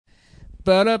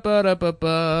Tonight,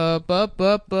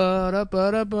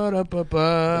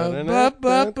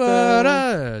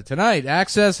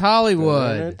 Access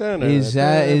Hollywood is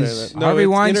Harvey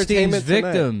Weinstein's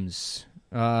victims.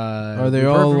 Are they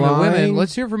all lying? Women.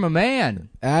 Let's hear from a man,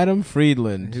 Adam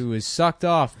Friedland, who was sucked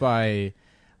off by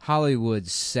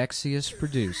Hollywood's sexiest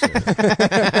producer.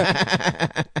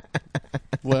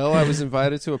 Well, I was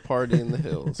invited to a party in the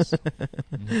hills.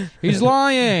 He's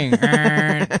lying.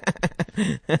 And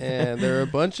there were a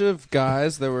bunch of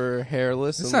guys that were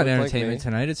hairless. It's and not looked Entertainment like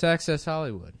Tonight. It's Access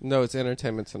Hollywood. No, it's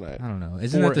Entertainment Tonight. I don't know.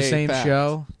 Isn't that the same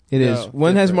show? It is.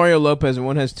 One has Mario Lopez and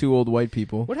one has two old white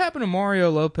people. What happened to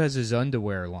Mario Lopez's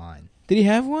underwear line? Did he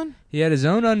have one? He had his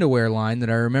own underwear line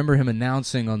that I remember him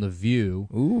announcing on The View.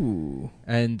 Ooh.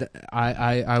 And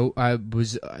I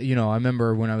was, I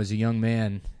remember when I was a young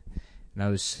man and I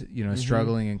was,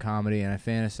 struggling in comedy, and I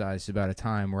fantasized about a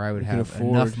time where I would have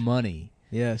enough money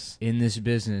in this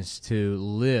business to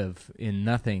live in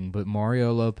nothing but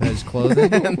Mario Lopez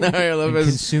clothing. Mario Lopez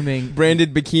consuming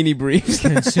branded bikini briefs.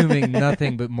 Consuming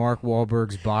nothing but Mark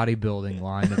Wahlberg's bodybuilding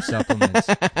line of supplements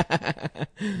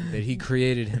that he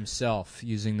created himself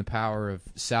using the power of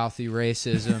Southie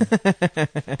racism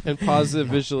and positive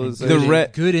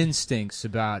visualization. Good instincts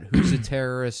about who's a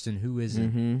terrorist and who isn't.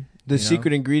 Mm-hmm. The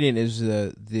secret ingredient is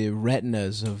the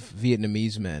retinas of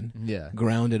Vietnamese men. Yeah,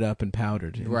 grounded up and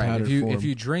powdered. Right. If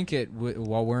you drink it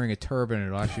while wearing a turban,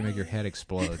 it'll actually make your head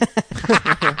explode.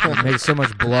 It makes so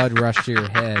much blood rush to your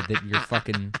head that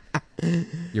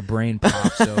your brain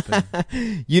pops open.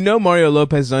 Mario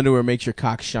Lopez's underwear makes your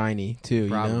cock shiny too.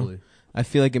 Probably. I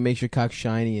feel like it makes your cock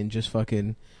shiny and just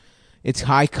fucking. It's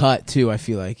high cut too. I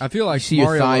feel like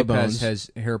Mario Lopez has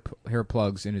hair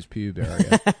plugs in his pube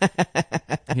area.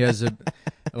 He has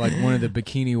one of the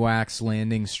bikini wax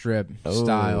landing strip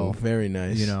style. Very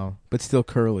nice. But still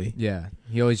curly. Yeah,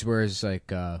 he always wears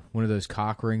one of those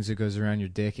cock rings that goes around your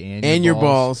dick and your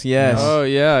balls. Yes. Oh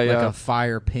yeah, like a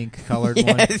fire pink colored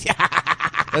one.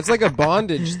 That's like a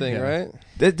bondage thing, right?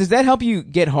 Does that help you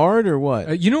get hard or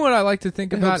what? You know what I like to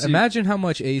think about? Imagine how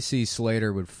much AC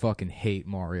Slater would fucking hate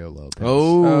Mario Lopez.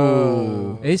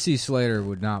 Oh. AC Slater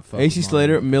would not fuck AC with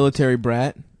Slater, Mario. military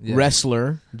brat,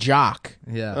 wrestler, jock.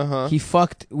 Yeah. Uh-huh. He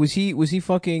fucked. Was he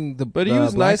fucking the? But he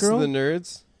was black nice girl? to the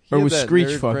nerds. Or was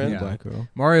Screech fucking the black girl?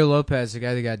 Mario Lopez, the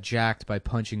guy that got jacked by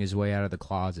punching his way out of the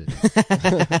closet.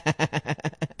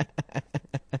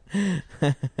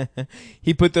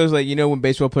 He put those when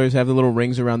baseball players have the little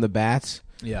rings around the bats.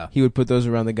 Yeah. He would put those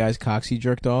around the guy's cocks he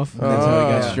jerked off. And that's how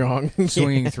he got strong.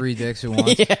 Swinging 3 dicks at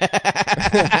once.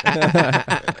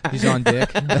 He's on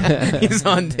dick. He's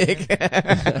on dick.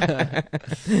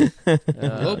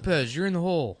 Lopez, you're in the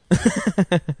hole.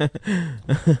 That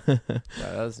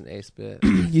was an ace bit.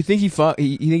 You think he fought?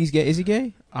 You think he's gay? Is he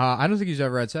gay? I don't think he's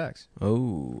ever had sex.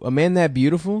 Oh, a man that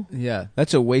beautiful? Yeah.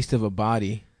 That's a waste of a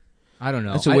body. I don't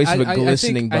know. That's a waste of a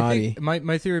glistening body. I think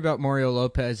my theory about Mario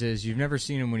Lopez is you've never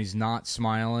seen him when he's not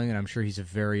smiling, and I'm sure he's a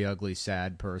very ugly,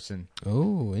 sad person.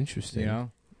 Oh, interesting.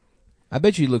 I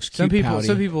bet you he looks cute.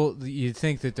 Some people you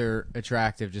think that they're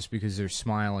attractive just because they're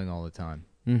smiling all the time.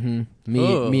 Mm-hmm.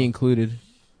 Me included.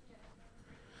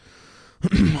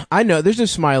 I know there's a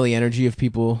smiley energy of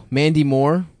people. Mandy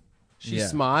Moore. She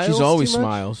smiles. She's always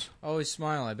smiles. Always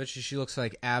smiling. I bet she looks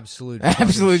like absolute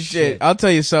shit. I'll tell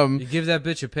you something. You give that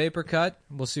bitch a paper cut,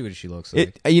 we'll see what she looks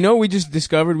like. We just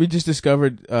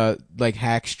discovered like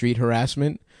hack street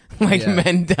harassment.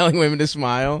 Men telling women to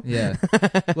smile. Yeah.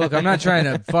 Look, I'm not trying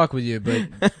to fuck with you, but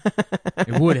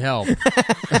it would help.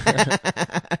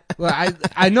 Well,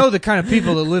 I know the kind of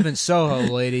people that live in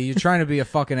Soho, lady. You're trying to be a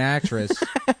fucking actress.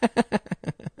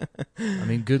 I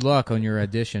mean, good luck on your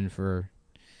audition for...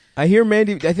 I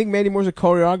think Mandy Moore's a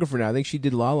choreographer now. I think she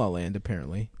did La La Land,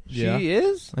 apparently. She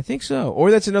is? I think so.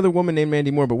 Or that's another woman named Mandy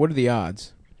Moore, but what are the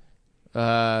odds?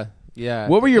 Yeah.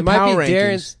 What were your power might be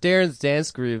rankings? Darren's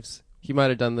Dance Grooves. He might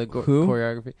have done the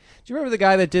choreography. Do you remember the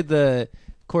guy that did the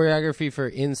choreography for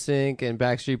NSYNC and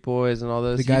Backstreet Boys and all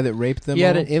those? The guy that raped them? He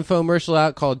had an infomercial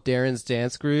out called Darren's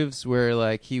Dance Grooves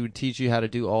where he would teach you how to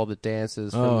do all the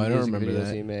dances from the music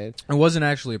videos he made. It wasn't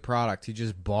actually a product. He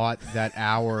just bought that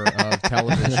hour of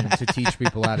television to teach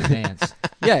people how to dance.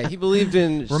 Yeah, he believed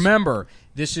in... Remember,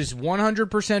 this is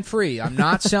 100% free. I'm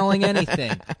not selling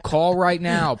anything. Call right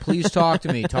now. Please talk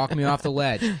to me. Talk me off the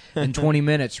ledge. In 20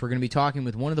 minutes, we're going to be talking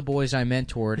with one of the boys I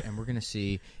mentored, and we're going to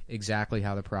see exactly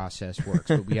how the process works.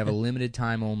 But we have a limited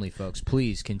time only, folks.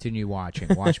 Please continue watching.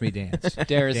 Watch me dance.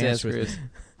 Darren's Dance Grooves.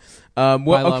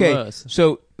 Okay,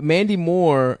 so Mandy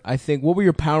Moore, I think, what were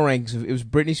your power rankings? It was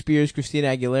Britney Spears, Christina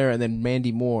Aguilera, and then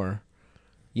Mandy Moore.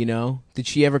 Did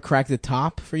she ever crack the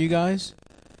top for you guys?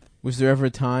 Was there ever a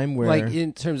time where, Like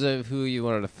in terms of who you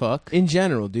wanted to fuck? in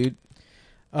general, dude,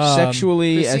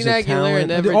 sexually as Christina a Aguilera talent?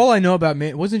 never- All I know about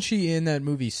wasn't she in that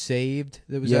movie Saved?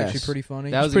 That was Yes. actually pretty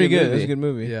funny. That was pretty a good good. movie. It was a good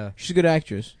movie. Yeah. She's a good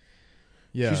actress.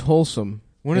 yeah. She's wholesome.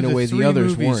 One in of a the way three the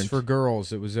others movies weren't. for girls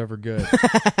that was ever good.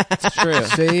 It's true.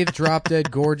 Saved, Drop Dead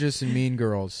Gorgeous, and Mean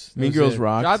Girls. That Mean was Girls it.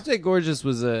 rocked. Drop Dead Gorgeous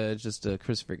was just a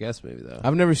Christopher Guest movie, though.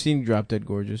 I've never seen Drop Dead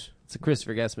Gorgeous. It's a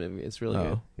Christopher Guest movie. It's really Oh.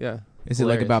 good. Yeah. Is it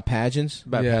like Hilarious. about pageants?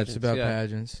 About yeah, pageants, it's about yeah.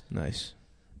 pageants. Nice.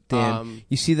 Dan, Um,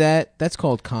 you see that? That's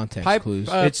called context Pipe- clues.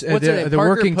 It's what's her the, name? the Parker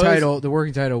working Posey. title. The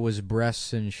working title was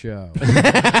Breasts and Show.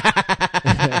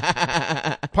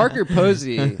 Parker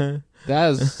Posey.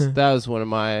 That was one of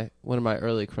my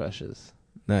early crushes.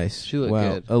 Nice. She looked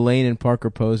wow. good. Elaine and Parker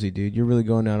Posey, dude. You're really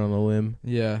going out on a limb.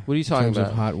 Yeah. What are you In talking terms about?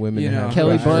 of hot women. You to know, have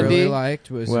Kelly crushes. who I Bundy? really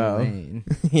liked was Wow. Elaine.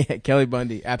 Yeah, Kelly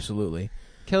Bundy. Absolutely.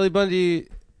 Kelly Bundy,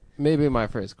 maybe my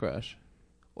first crush,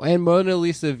 and Mona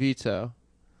Lisa Vito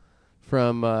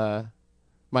from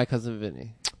My Cousin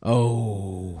Vinny.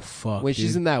 Oh, fuck. When dude.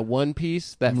 she's in that one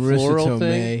piece, that Marissa floral Tomei.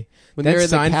 thing. When That they're in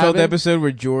the Seinfeld cabin. episode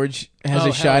where George has Oh,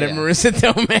 a shot hell at yeah. Marissa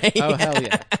Tomei. Oh hell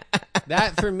yeah!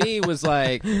 That for me was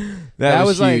like that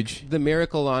was like huge. the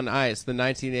Miracle on Ice, the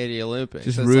 1980 Olympics.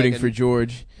 Just It's rooting like for a-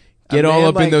 George. a Get all man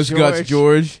up in like those guts,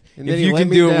 George. And If then he you let can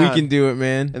me do it, we down. can do it,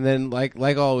 man. And then like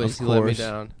always, Of he let me course.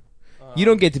 down. You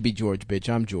don't get to be George, bitch.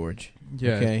 I'm George.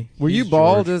 Yeah. Okay. Were you He's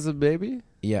bald George. as a baby?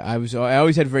 Yeah, I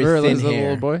always had very Or thin as a hair.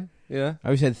 little boy? Yeah. I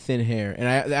always had thin hair,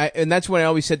 and and that's when I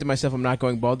always said to myself, "I'm not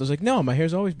going bald." I was like, "No, my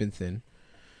hair's always been thin."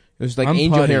 It was like I'm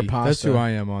angel Putty. hair pasta. That's who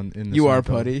I am on. In the You are Seinfeld.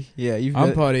 Putty. Yeah, you've.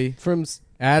 I'm Putty. From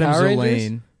Adam's Power Rangers?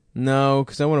 Elaine. No,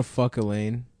 because I want to fuck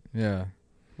Elaine. Yeah.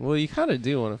 well, you kind of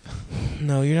do want to.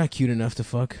 No, you're not cute enough to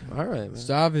fuck. All right, man.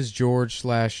 Stav is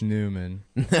George/Newman.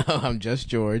 No, I'm just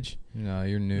George. No,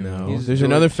 you're Newman. No, He's there's George.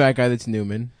 another fat guy that's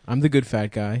Newman. I'm the good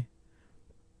fat guy.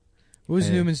 What was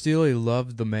Yeah. Newman's deal? He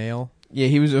loved the mail. Yeah,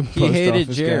 he was a He post hated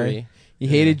office Jerry. guy. He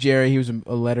hated Jerry. He was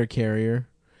a letter carrier.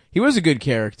 He was a good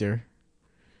character.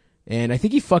 And I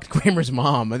think he fucked Kramer's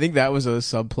mom. I think that was a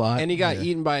subplot. And he got Yeah.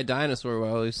 eaten by a dinosaur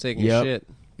while he was taking Yep. shit.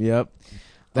 Yep.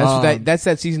 That's Um, that's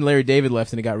that season Larry David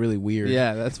left and it got really weird.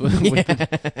 Yeah, that's what with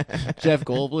Jeff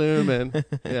Goldblum and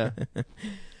yeah.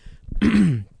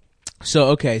 So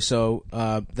okay, so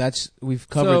we've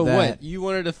covered so that. what? You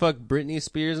wanted to fuck Britney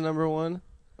Spears number one?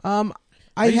 I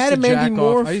used had to a Mandy jack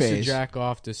Moore off, I used to phase. jack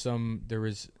off to some. There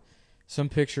was some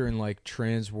picture in like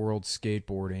Trans World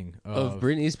Skateboarding Of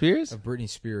Britney Spears? of Britney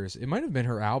Spears. It might have been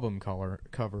her album cover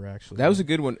actually. That was a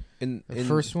good one. the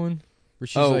first one where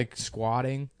she's Oh. like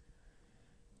squatting.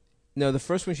 No, the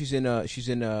first one she's in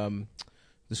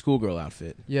the schoolgirl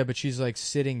outfit. Yeah, but she's like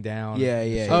sitting down. Yeah,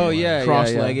 yeah. Oh, yeah,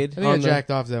 cross-legged. I think I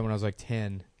jacked off to that when I was like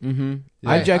 10. Mm-hmm. Yeah.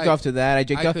 I jacked I- off to that. I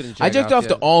jacked I off. couldn't I jack jacked off off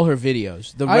to yet. all her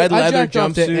videos. The I red leather jacked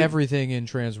off to jumpsuit. everything in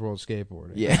Trans World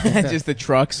Skateboarding. Yeah, just the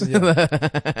trucks. Yeah.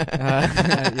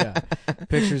 Yeah.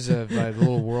 Pictures of the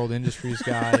little World Industries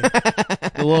guy,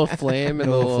 The little flame the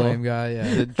and little flame guy.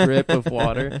 Yeah. the drip of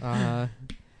water.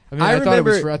 I mean, I I thought it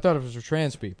was remember- I thought it was for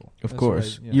trans people. Of That's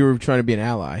course, why, you were trying to be an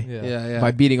ally yeah. Yeah,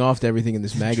 by beating off to everything in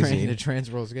this Trained magazine. to Trans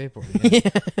World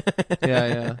Skateboarding.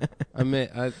 Yeah.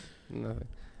 yeah. Nothing.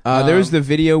 There was the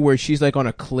video where she's like on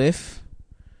a cliff,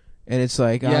 and it's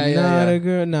like, Yeah, I'm yeah, not yeah. a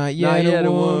girl, not yet,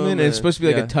 a woman. And it's supposed to be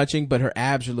like Yeah. a touching, but her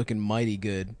abs are looking mighty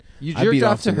good. You I beat jerked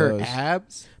off off to to her those.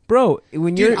 abs? Bro,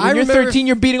 when Dude, I you're remember- 13,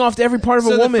 you're beating off to every part of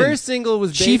So a woman. the first single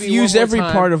was Chief Baby used One More every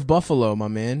Time. part of Buffalo, my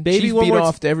man. Baby Chief One beat More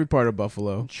off to every part of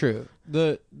Buffalo. True.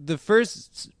 The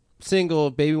first single,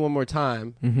 Baby One More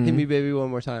Time, Mhm. Hit Me Baby One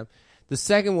More Time. The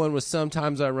second one was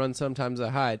Sometimes I Run, Sometimes I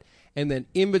Hide. And then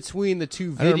in between the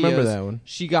two videos, I don't remember that one.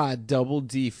 she got double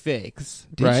D fakes.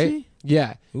 Did right? she?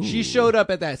 Yeah. Ooh. She showed up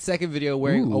at that second video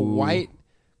wearing a Ooh. white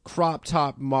crop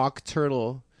top mock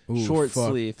turtle Ooh, short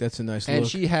fuck. sleeve. That's a nice And look.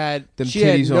 she had Them she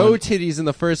had titties no on- titties in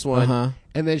the first one, Uh-huh.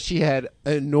 and then she had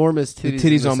enormous The titties.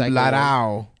 titties in the on second one.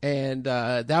 Bladau. And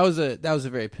that was a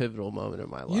very pivotal moment in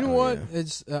my life. You know what? yeah.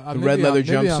 It's The red leather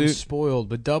maybe I'm jumpsuit. spoiled,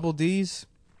 but double D's,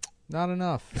 not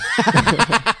enough.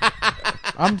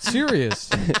 I'm serious.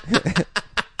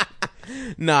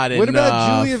 Not What enough.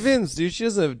 about Julia Vince, dude? She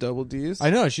doesn't have double D's. I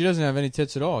know she doesn't have any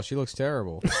tits at all. She looks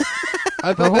terrible. I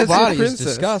Her thought whole that's your body is princess.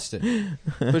 disgusting.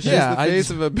 But she's Yeah, the I face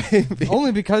just- of a baby.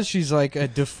 Only because she's like a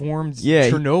deformed Yeah,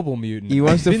 Chernobyl mutant. He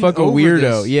wants I've to been fuck a over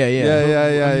weirdo. this. Yeah,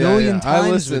 yeah. A million I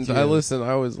times listened. with you. I listen.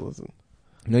 I always listen.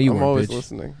 No, you I'm weren't, always bitch.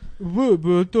 listening.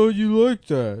 But I thought you liked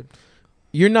that.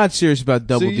 You're not serious about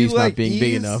double So you D's like not being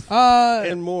big E's? enough.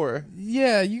 And more.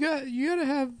 Yeah, you gotta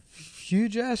have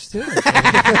huge ass too.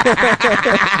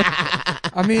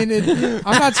 I mean,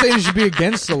 I'm not saying it should be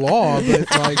against the law, but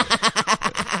like,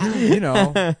 you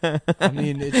know, I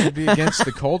mean, it should be against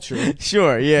the culture.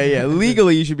 Sure, yeah.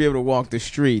 Legally, you should be able to walk the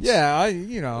streets. Yeah,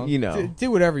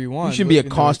 do whatever you want. You shouldn't be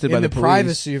accosted by in the the police.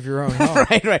 privacy of your own home.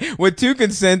 right. What two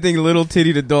consenting little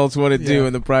tittied adults want to do Yeah.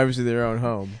 in the privacy of their own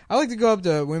home. I like to go up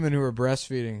to women who are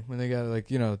breastfeeding when they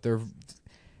got they're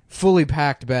fully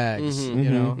packed bags, Mhm, you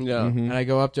know. Yeah. Mhm. And I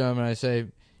go up to them and I say,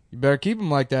 "You better keep them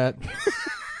like that,"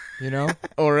 you know.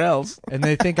 Or else. And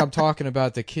they think I'm talking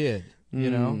about the kid,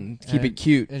 you know. Keep it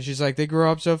cute. And she's like, "They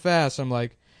grow up so fast." I'm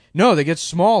like, "No, they get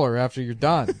smaller after you're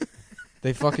done.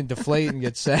 They fucking deflate and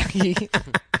get saggy."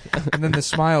 And then the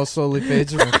smile slowly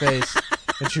fades from her face,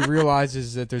 and she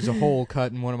realizes that there's a hole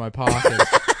cut in one of my pockets.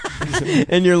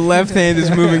 And your left hand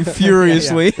is moving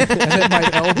furiously. And then my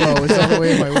elbow is all the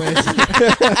way in my waist.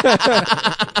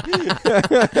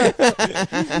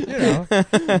 You know,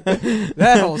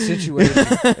 that whole situation.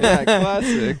 Yeah,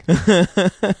 classic.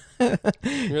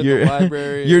 You're at the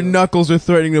library. Your knuckles are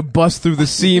threatening to bust through the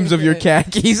seams of your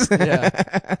khakis. Yeah.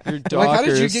 Your Like, how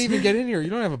did you Dockers. even get in here? You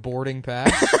don't have a boarding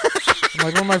pass. I'm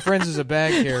like, one of my friends is a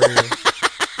bag carrier.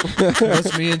 He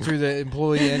lets me in through the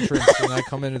employee entrance, and I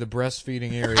come into the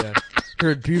breastfeeding area.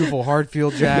 Here at beautiful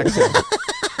Hartfield Jackson.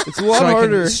 It's a lot So I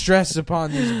harder. can stress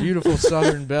upon these beautiful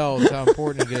Southern belles how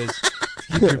important it is to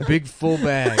keep your big full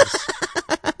bags.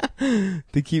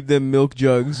 To keep them milk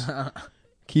jugs.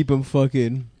 Keep them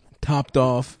fucking topped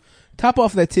off. Top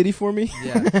off that titty for me.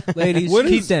 Yeah, ladies, What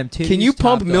keep is- them titties Can you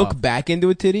pump topped milk off. back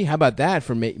into a titty? How about that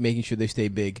for making sure they stay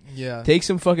big? Yeah. Take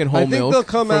some fucking whole think milk they'll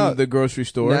come from out the grocery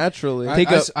store. Naturally. I, Take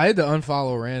I a- s- I had to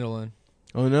unfollow Randallin.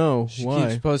 Oh no! She Why?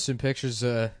 keeps posting pictures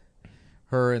of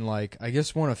her and like I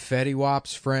guess one of Fetty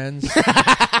Wap's friends.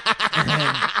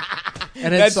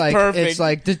 And That's it's like perfect. it's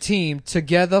like the team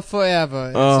together forever.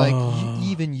 And Oh. it's like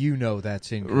even you know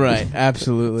that's English. Right,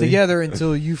 absolutely. Together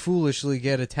until you foolishly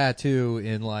get a tattoo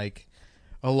in like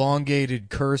elongated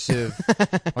cursive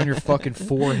on your fucking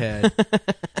forehead.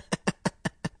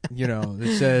 You know,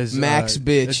 it says Max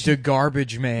bitch. the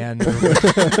garbage man.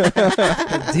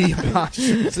 The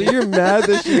apostrophe. So you're mad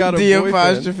that she got a The boyfriend?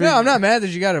 apostrophe. No, I'm not mad that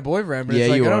you got a boyfriend, but Yeah, it's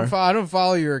like you are. I don't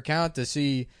follow your account to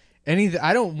see anything.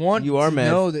 I don't want You are to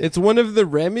mad. know that. It's one of the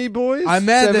Remy boys. I'm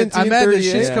mad that 1738?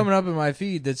 shit's coming up in my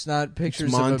feed that's not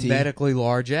pictures of a Monty. medically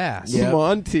large ass. Yeah.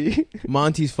 Monty.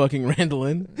 Monty's fucking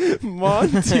Randallin.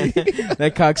 Monty.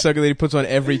 That cocksucker that he puts on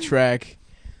every track.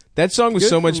 That song was Good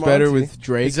so for much better Monty. with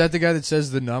Drake. Is that the guy that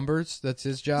says the numbers? That's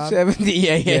his job? 70,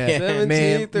 yeah. Man,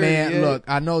 1738. look,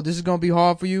 I know this is going to be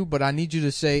hard for you, but I need you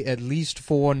to say at least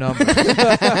 4 numbers. Oh,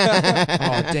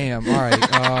 damn. All right.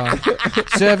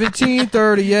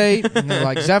 1738. And they're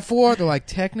like, is that 4? They're like,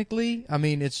 technically, I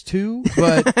mean, it's 2,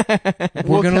 but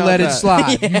we're going to count let it that.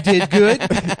 slide. You did good,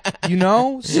 you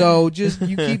know? So just,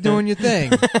 you keep doing your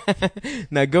thing.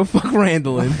 Now go fuck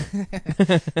Randallin.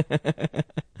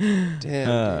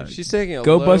 Damn, dude. She's taking a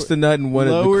Go low, bust a nut in one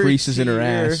of the lower creases in her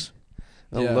tier- ass.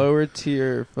 a Yeah. lower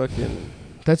tier fucking.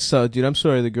 That's dude. I'm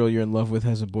sorry the girl you're in love with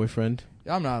has a boyfriend.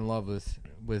 I'm not in love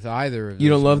with either of You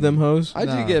those don't love them women. hoes? I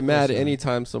Nah, do get of mad course not.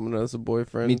 anytime someone has a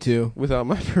boyfriend. Me too. Without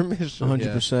my permission.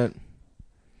 100%.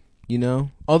 You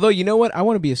know? Although, you know what? I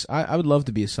want to be I would love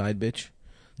to be a side bitch.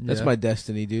 That's Yeah. my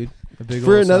destiny, dude. A big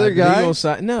For old another side guy? Big ol'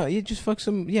 side, no, you just fuck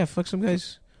some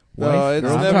guys. No, wife, it's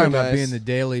No, I'm never talking about nice. being the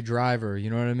daily driver. You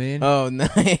know what I mean? Oh, no.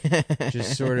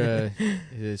 Just sort of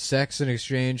sex in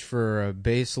exchange for a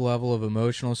base level of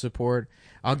emotional support.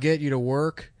 I'll get you to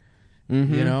work, Mhm.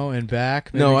 you know, and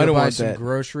back. No, Maybe I go don't buy want some that.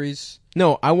 groceries.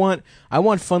 No, I want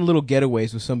fun little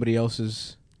getaways with somebody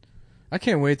else's. I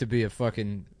can't wait to be a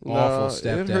fucking No, awful it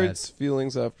stepdad. hurts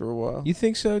feelings after a while. You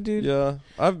think so, dude? Yeah,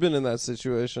 I've been in that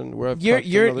situation where I've You're fucked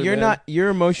another man. not you're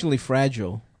emotionally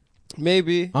fragile.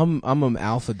 Maybe. I'm an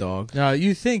alpha dog. Now,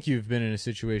 you think you've been in a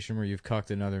situation where you've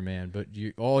cucked another man, but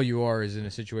all you are is in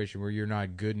a situation where you're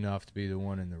not good enough to be the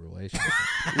one in the relationship.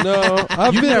 No,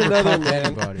 I've You've been never another cucked man.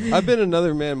 anybody. I've been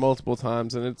another man multiple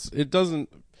times, and it doesn't.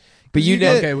 But you You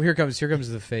know, get- Okay, well, here comes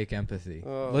the fake empathy.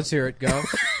 Oh. Let's hear it. Go.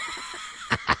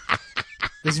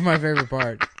 This is my favorite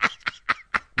part.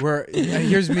 Where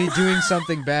here's me doing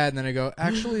something bad, and then I go,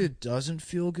 actually, it doesn't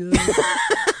feel good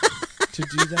to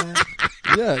do that.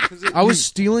 Yeah, because I was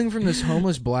stealing from this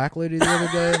homeless black lady the other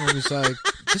day, and I was like,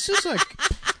 this is like,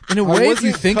 in a I way, if you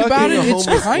wasn't think cucking about it, a it's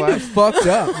homeless kind black- of fucked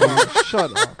up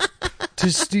Shut up.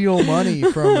 to steal money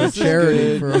from a This is charity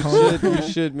good. for a homeless.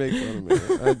 You should make fun of me.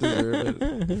 I deserve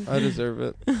it. I deserve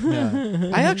it.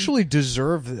 Yeah. I actually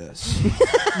deserve this.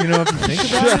 You know, if you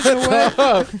think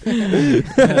about it in a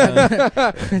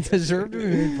way. I deserve to be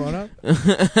made fun of.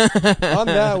 On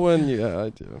that one, yeah, I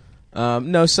do.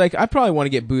 No, psych. I probably want to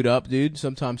get booed up, dude,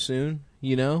 sometime soon.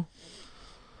 You know.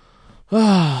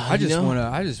 I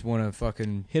just want to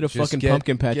fucking hit a just fucking get,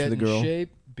 pumpkin patch get for the in girl. shape,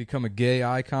 become a gay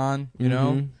icon. You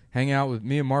know, hang out with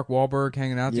me and Mark Wahlberg,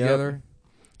 hanging out Yep. together.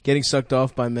 Getting sucked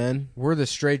off by men. We're the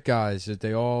straight guys that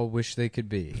they all wish they could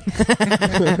be.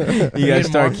 You guys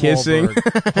start kissing.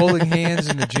 Holding hands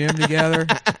in the gym together,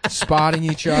 spotting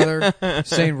each other,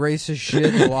 saying racist shit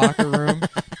in the locker room.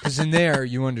 Because in there,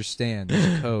 you understand,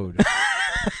 there's a code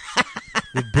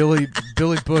that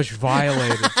Billy Bush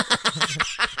violated.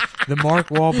 The Mark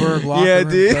Wahlberg locker room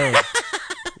dude. code.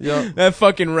 Yep. That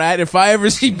fucking rat. If I ever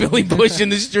see Billy Bush in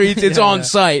the streets, it's Yeah. on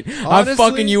sight. I'm Honestly-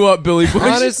 fucking you up, Billy Bush.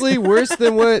 Honestly, worse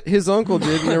than what his uncle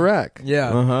did in Iraq. Yeah.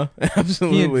 Uh-huh. He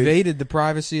Absolutely. invaded the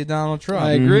privacy of Donald Trump.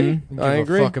 I agree. Didn't give I a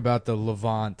agree. fuck about the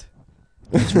Levant.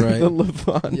 That's right. The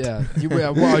Levant. Yeah.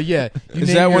 Well, yeah. You Is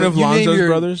name that one your- of you name Lonzo's your-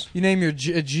 brothers? You name your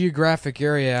geographic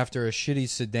area after a shitty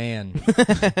sedan.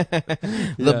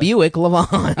 The Buick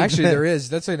Levant. Actually, there is.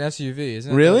 That's an SUV,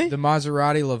 isn't it? Really? The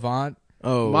Maserati Levant.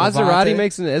 Oh. Maserati Levante?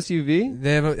 makes an SUV.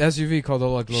 They have an SUV called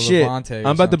the Shit. Levante. or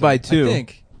I'm about to buy something. two. I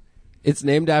think. It's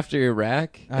named after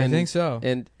Iraq. I think so.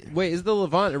 And wait, is the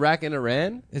Levant Iraq and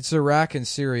Iran? It's Iraq and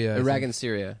Syria. I Iraq think. and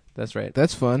Syria. That's right.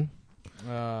 That's fun.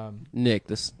 Nick,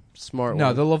 the smart No,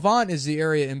 one. the Levant is the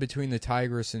area in between the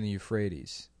Tigris and the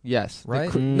Euphrates. Yes. The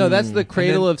Right? No, that's the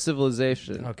cradle then- of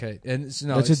civilization. Okay, and it's,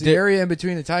 That's it's a the di- area in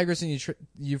between the Tigris and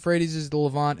Euphrates is the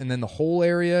Levant, and then the whole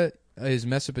area is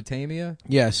Mesopotamia.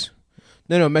 Yes.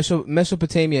 No,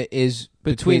 Mesopotamia is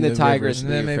Between the rivers. Tigris and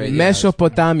the And then maybe- Euphrates.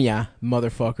 Mesopotamia,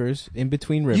 motherfuckers, in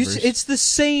between rivers. It's the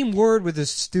same word with a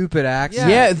stupid accent.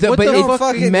 Yeah, What but the it,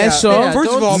 fucking- meso. yeah,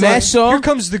 First of all, Meso- here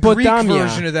comes the Greek Potamia.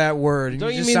 version of that word. and Don't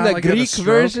you just mean sound the like you have a Greek stroke.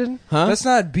 version? Huh? That's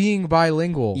not being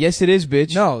bilingual. Yes, it is,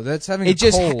 bitch. No, that's having It a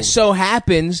just cold. so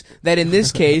happens that in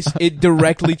this case, it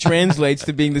directly translates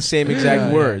to being the same exact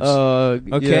Yeah. words.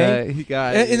 Okay. Yeah, he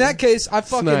got In that case, I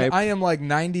Snipe. am like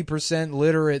 90%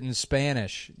 literate in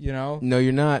Spanish. You know? No,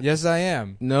 you're not. Yes, I am.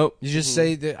 Nope. You just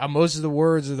say that most of the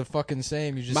words are the fucking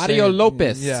same. You just Mario say it-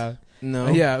 Lopez. Yeah. No.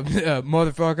 Yeah,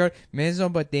 motherfucker.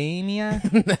 Mesopotamia.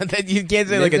 That you can't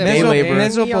say like a day Meso- laborer.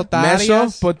 Mesopotamias.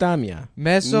 Mesopotamia.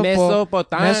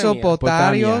 Mesopotamia.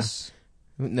 Mesopotarios.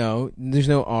 No, there's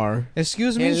no R.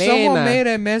 Excuse me, Elena. someone made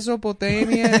a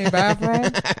Mesopotamia in a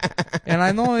bathroom, and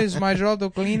I know it's my job to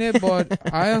clean it, but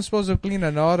I am supposed to clean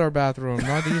another bathroom,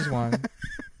 not this one.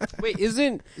 Wait,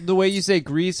 isn't the way you say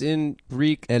Greece in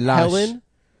Greek Hellas. Helen?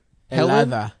 Helen?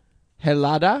 Helada.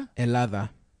 Helada? Helada.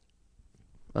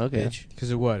 Okay. Bitch.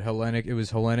 Because of what? Hellenic? It was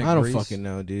Hellenic I don't Greece? fucking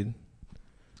know, dude.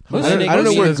 Most I don't- of I don't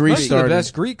know the- where most of Greece Most of started. the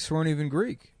best Greeks weren't even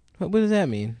Greek. What does that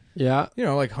mean? Yeah. You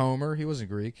know, like Homer, he wasn't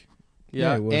Greek.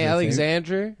 Yeah, Yeah. he was, I think.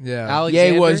 Alexander? Yeah. Alexander?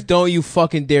 Yeah, he was. Don't you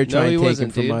fucking dare try No, he and take wasn't,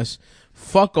 him from dude. us.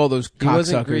 Fuck all those He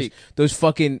wasn't cocksuckers. Greek. Those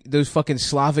fucking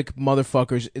Slavic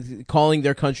motherfuckers calling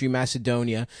their country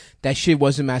Macedonia. That shit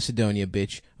wasn't Macedonia,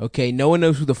 bitch. Okay, no one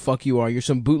knows who the fuck you are. You're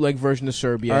some bootleg version of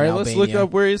Serbia. All right, and let's Albania. look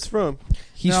up where he's from.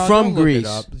 He's No, from don't look Greece.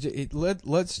 it up.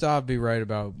 Let Stav be right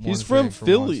about. He's one from thing for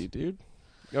Philly, once. dude.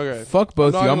 Okay. Fuck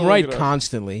both I'm of not you. I'm gonna right look it up.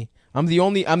 constantly. I'm the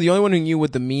only one who knew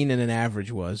what the mean and an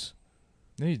average was.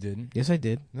 No, you didn't. Yes, I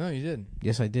did. No, you didn't.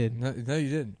 Yes, I did. No, you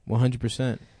didn't.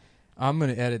 100%. I'm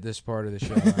gonna edit this part of the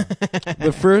show. out.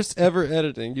 The first ever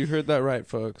editing. You heard that right,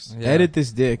 folks. Yeah. Edit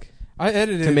this dick I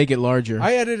edited to make it larger.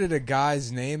 I edited a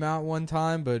guy's name out one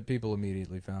time, but people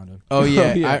immediately found him. Oh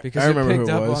yeah, Yeah, because I remember it who picked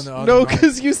it up was. on the other No, mic.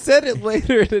 because you said it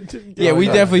later and it didn't Yeah, go we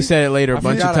down. definitely said it later a I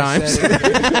bunch of forgot I times. said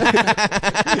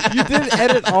it. You did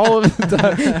edit all of the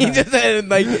time. He just edited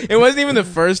like it wasn't even the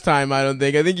first time. I don't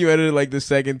think. I think you edited like the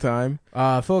second time.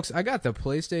 Folks, I got the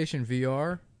PlayStation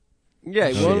VR Yeah,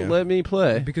 you Oh, won't yeah. let me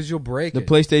play. because you'll break The it.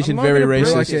 PlayStation I'm not very gonna break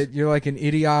You're racist. like you're like an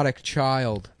idiotic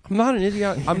child. I'm not an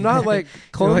idiot. I'm not like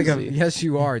You're like clumsy. yes,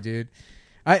 you are, dude.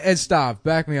 And stop.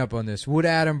 Back me up on this. Would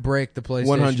Adam break the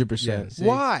PlayStation? 100%. Yeah, see?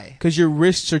 Why? Because your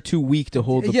wrists are too weak to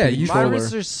hold the Yeah, you- My controller.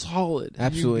 wrists are solid.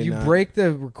 Absolutely You not. break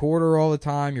the recorder all the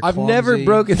time. You're I've never clumsy.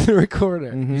 broken the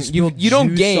recorder. Mhm. You, spill You don't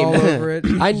juice game. all over it.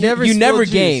 I never. You spilled never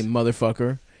juice. game,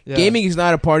 motherfucker. Yeah. Gaming is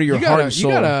not a part of your you heart got and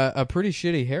soul. You got a pretty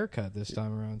shitty haircut this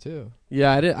time around too.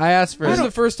 Yeah, I did. I asked for. This is it. the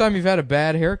first time you've had a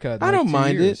bad haircut. in I like don't 2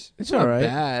 mind years. it. It's not all right.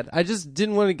 bad. I just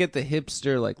didn't want to get the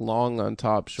hipster like long on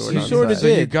top, short You on sorta side. So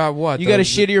you did. got what? You the, got a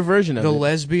shittier version of the it.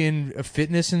 lesbian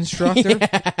fitness instructor.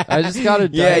 I just got a.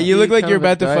 Yeah, you look like kind you're of a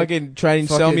about to dyke. fucking try and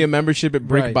sell Fucking- me a membership at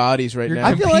Brick right. Bodies right You're now.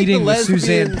 I feel like the competing with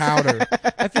Suzanne lesbians- Powder.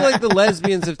 I feel like the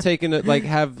lesbians have taken it. Like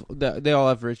they all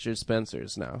have Richard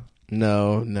Spencers now.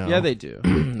 No. Yeah, they do.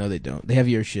 no, they don't. They have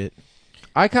your shit.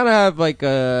 I kind of have like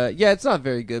yeah, it's not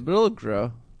very good, but it'll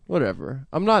grow. Whatever.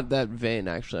 I'm not that vain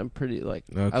actually. I'm pretty like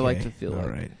I like to feel All like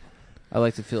right. I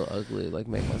like to feel ugly, like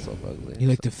make myself ugly. You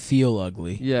like to feel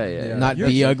ugly. Yeah. Not You're-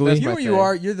 be ugly. that's You know my what you thing.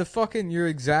 are? You're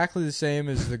exactly the same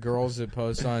as the girls that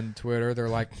post on Twitter. They're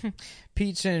like,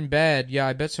 Pete's in bed. Yeah,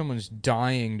 I bet someone's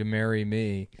dying to marry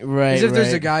me. Right. As if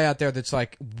there's a guy out there that's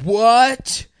like,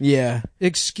 what? Yeah.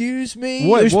 Excuse me?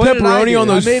 What? There's What did I pepperoni do? on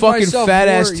I those made fucking myself fat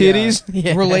ass more, titties.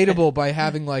 yeah, relatable by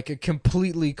having like a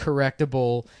completely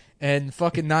correctable and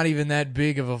fucking not even that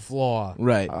big of a flaw.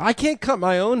 Right. I can't cut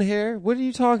my own hair. What are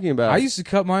you talking about? I used to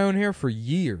cut my own hair for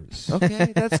years.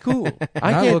 Okay, that's cool.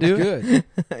 I And can't looked do it.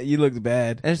 good. You looked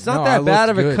bad. And it's No, not I that bad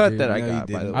of looked a good, cut dude. that I No, you got, by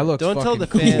didn't. the way. I looked Don't tell the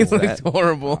fucking You fans cool. looked that.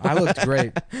 horrible. I looked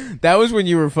great. That was when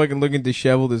you were fucking looking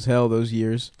disheveled as hell those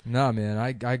years. No, man,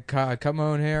 I cut my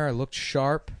own hair. I looked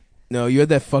sharp. No, you had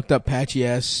that fucked up patchy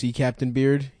ass sea captain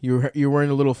beard. You were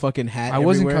wearing a little fucking hat. I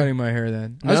wasn't everywhere. cutting my hair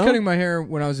then. I was No? cutting my hair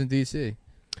when I was in D.C.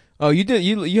 Oh, you did.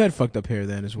 You had fucked up hair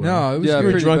then as well. No, it was Yeah, you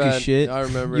were pretty drunk bad. as shit. I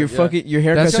remember. Your yeah. fucking your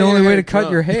haircut. That's the cut only your way hair to cut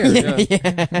drunk. your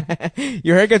hair. Yeah.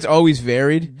 Your haircut's always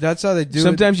varied. That's how they do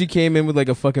Sometimes you came in with like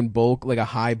a fucking bowl, like a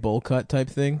high bowl cut type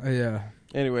thing. it. Yeah.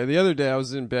 Anyway, the other day I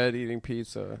was in bed eating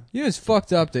pizza. You know, it's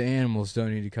fucked up that animals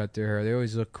don't need to cut their hair. They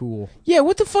always look cool Yeah,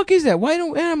 what the fuck is that? Why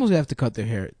don't animals have to cut their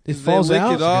hair? It They falls lick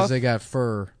out. it off. because they got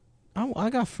fur. I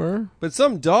got fur. But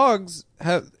some dogs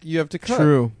you have to cut.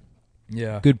 True.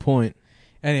 Yeah. Good point.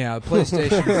 Anyhow,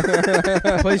 PlayStation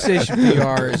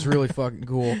VR is really fucking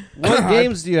cool. What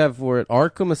games do you have for it?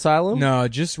 Arkham Asylum? No,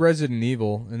 just Resident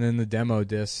Evil, and then the demo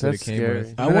disc that it That's came scary.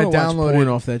 with. I And want then to watch porn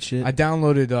off that shit. I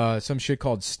downloaded some shit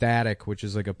called Static, which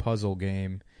is like a puzzle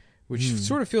game, which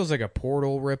sort of feels like a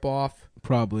Portal ripoff.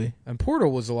 Probably. And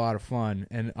Portal was a lot of fun,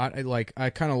 and I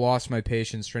kind of lost my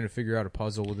patience trying to figure out a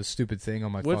puzzle with a stupid thing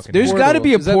on my What's fucking. There's head. Portal? gotta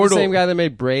be a Is that Portal- the same guy that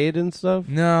made Braid and stuff?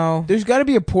 No, There's got to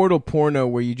be a Portal porno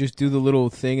where you just do the little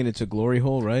thing and it's a glory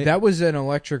hole, right? that was an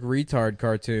Electric Retard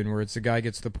cartoon where it's the guy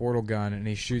gets the portal gun and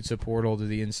he shoots a portal to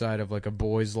the inside of like a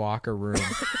boys' locker room,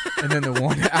 and then the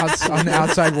one on the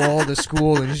outside wall of the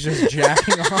school, and he's just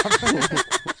jacking off.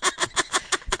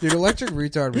 Dude, Electric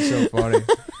Retard was so funny.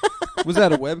 Was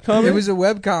that a webcomic? It was a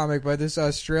webcomic by this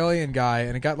Australian guy,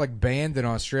 and it got like banned in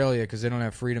Australia because they don't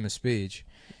have freedom of speech.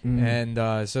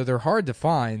 And so they're hard to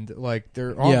find. Like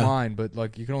they're online, but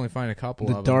like you can only find a couple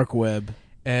the of them. dark web.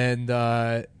 And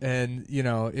you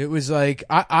know, it was like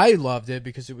I loved it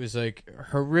because it was like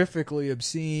horrifically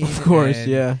obscene. Of course, and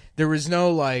yeah. There was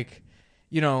no like,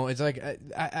 you know, it's like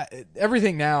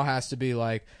everything now has to be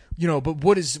like, you know, but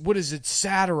what is it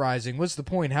satirizing? What's the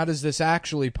point? How does this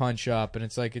actually punch up? And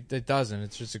it's like it doesn't.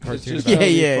 It's just a cartoon. just about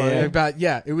totally yeah, funny. yeah.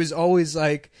 about it was always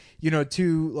like, you know,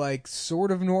 two like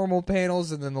sort of normal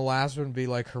panels, and then the last one would be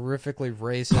like horrifically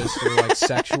racist or like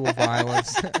sexual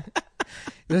violence.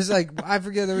 There's like I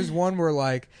forget, there was one where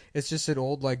like it's just an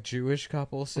old like Jewish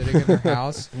couple sitting in their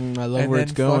house. I love And where then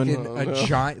it's going. fucking Oh, a no.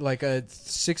 giant, like a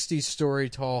 60-story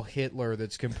tall Hitler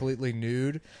that's completely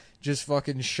nude, just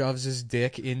fucking shoves his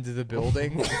dick into the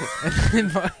building,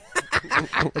 and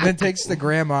then takes the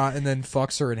grandma and then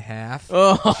fucks her in half.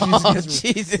 Oh, She just gets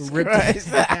Jesus ripped Christ.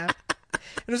 in half.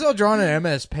 It was all drawn in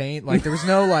MS Paint. Like there was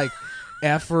no like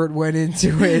effort went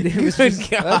into it. It was Good just,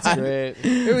 God. That's great.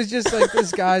 it was just like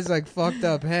this guy's like fucked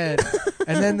up head,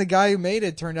 and then the guy who made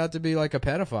it turned out to be like a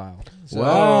pedophile. So,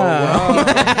 Wow.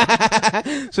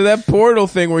 So that Portal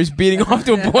thing where he's beating off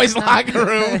to a boy's locker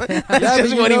room, that's but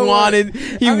just you what he know what? wanted.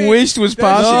 He I mean, wished was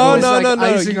that's- possible. No, It's no, like no, no.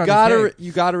 icing You on the gotta, cake.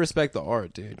 you gotta respect the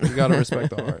art, dude. You gotta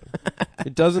respect the art.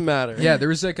 It doesn't matter. Yeah, there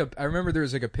was like I remember there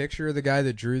was like a picture of the guy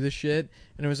that drew the shit,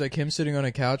 and it was like him sitting on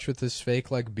a couch with this fake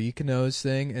like beak nose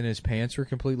thing, and his pants were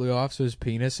completely off, so his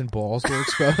penis and balls were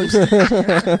exposed.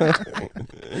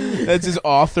 That's his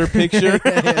author picture.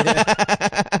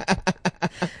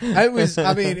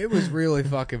 It was really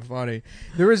fucking funny.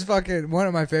 There was fucking one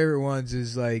of my favorite ones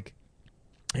is like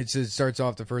it starts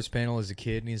off the first panel as a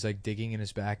kid and he's like digging in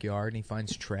his backyard and he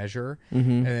finds treasure,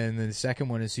 and then the second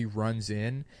one is he runs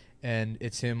in and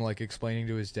it's him like explaining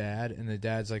to his dad, and the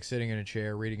dad's like sitting in a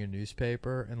chair reading a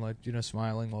newspaper and like, you know,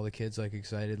 smiling while the kid's like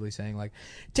excitedly saying like,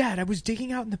 "Dad, I was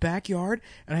digging out in the backyard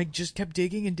and I just kept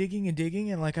digging and digging and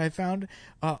digging, and like I found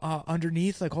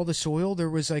underneath like all the soil there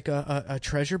was like a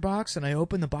treasure box, and I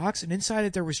opened the box and inside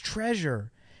it there was treasure."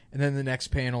 And then the next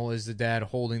panel is the dad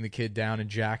holding the kid down and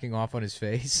jacking off on his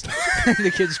face. And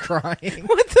the kid's crying.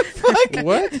 What the fuck?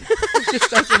 What? It just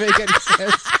doesn't make any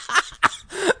sense.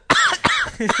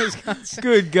 Wisconsin.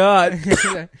 Good God,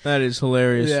 that is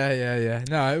hilarious. Yeah.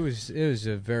 No, it was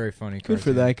a very funny. Good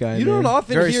for cartoon. that guy. You don't man.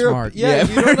 often Very hear. smart. You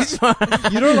very smart.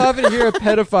 don't often hear a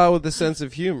pedophile with a sense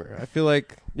of humor. I feel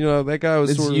like that guy was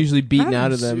It's sort of. usually beaten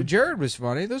out of them. Jared was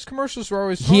funny. Those commercials were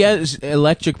always funny. He has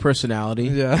electric personality.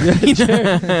 Yeah.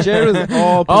 Jared was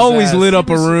all Always possessed. lit up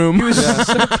a room. He was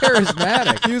so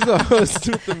charismatic. He was the host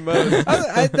with the most.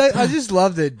 I just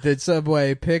loved it that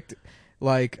Subway picked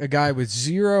like a guy with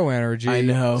zero energy, I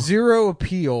know. zero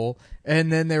appeal,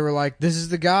 and then they were like, "This is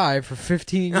the guy for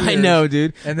 15 years." I know,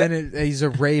 dude. And then he's a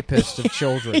rapist of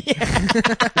children.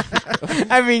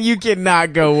 I mean, you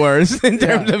cannot go worse in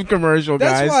terms of commercial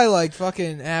That's guys. why like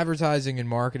fucking advertising and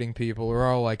marketing people are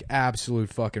all like absolute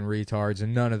fucking retards,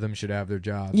 and none of them should have their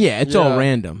jobs. Yeah, it's all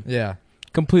random. Yeah.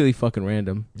 Completely fucking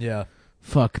random. Yeah.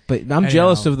 Fuck, but I'm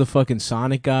jealous of the fucking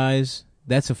Sonic guys.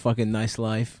 That's a fucking nice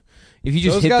life. If you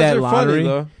just Those hit guys that are lottery, funny,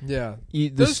 though. Yeah.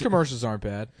 this, Those commercials aren't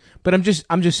bad. but I'm just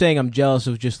saying I'm jealous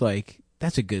of just like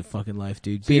that's a good fucking life,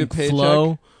 dude. a Being good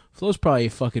paycheck. Flow's probably a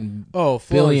fucking Oh, Flo's,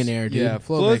 billionaire, dude. Yeah,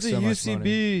 Flo Flo's makes a so much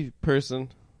money. UCB person.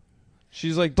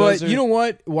 She's like, But you know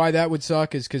what? Why that would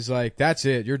suck is because like that's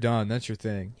it. You're done. That's your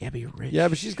thing. Yeah, but you're rich. Yeah,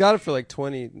 but she's got it for like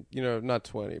 20. Not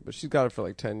 20, but she's got it for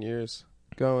like 10 years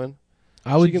going.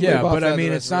 I would. She can Yeah, live off but that I mean,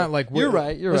 the it's rest of not it. like You're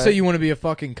right. You're let's right. say you want to be a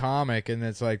fucking comic, and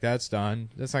it's like that's done.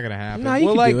 That's not gonna happen. Nah, you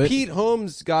Well, can like do it. Pete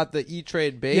Holmes got the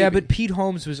E-Trade baby. Yeah, but Pete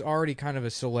Holmes was already kind of a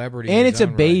celebrity, in and his it's a own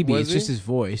right. baby. Was It's he? just his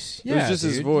voice. Yeah, It was just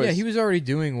his dude. voice. Yeah, he was already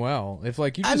doing well. If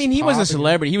like you, I just mean, he wasn't a pop and-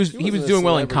 celebrity. He was wasn't a doing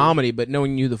well in celebrity. comedy, but no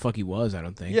one knew the fuck he was. I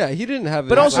don't think. Yeah, he didn't have.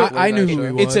 But that also, like I knew that who he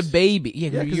show. was. It's a baby. Yeah,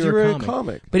 Yeah, because you're you're a a comic.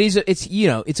 comic. But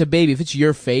it's a baby. If it's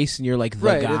your face and you're like the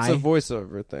Right, guy. it's a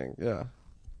voiceover thing. Yeah.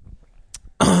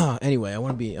 Anyway, I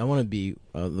want to be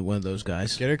one of those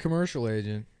guys. Get a commercial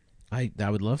agent. I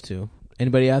would love to.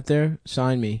 Anybody out there,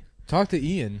 sign me. Talk to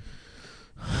Ian.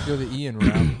 Go the Ian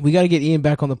route. We got to get Ian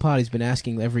back on the pod. He's been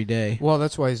asking every day. Well,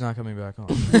 that's why he's not coming back on.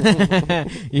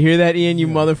 You hear that, Ian? You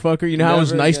motherfucker! You know how I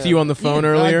was Never nice to again. you on the phone Ian, I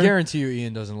earlier. guarantee you,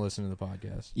 Ian doesn't listen to the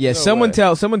podcast. Yeah,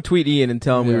 No someone tweet Ian and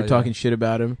tell him we Yeah, were yeah. talking shit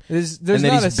about him, There's and then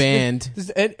not he's banned.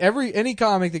 Any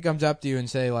comic that comes up to you and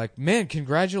say like, "Man,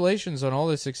 congratulations on all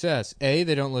this success." A,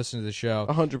 they don't listen to the show.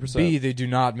 100%. B, they do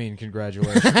not mean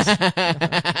congratulations.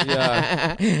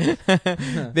 Yeah.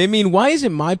 They mean, why is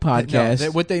it my No,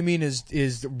 podcast? what they mean is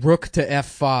rook to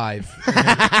F5.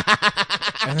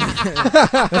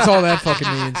 That's all that fucking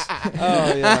means.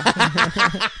 Oh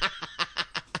yeah.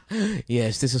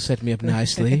 Yes, this will set me up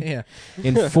nicely. Yeah.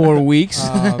 In 4 weeks.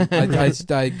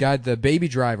 I got the Baby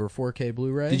Driver 4K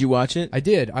Blu-ray. Did you watch it? I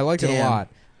did. I liked it a Damn. lot.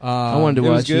 I wanted to It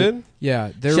watch was good. it.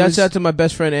 Yeah. Shouts out to my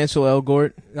best friend Ansel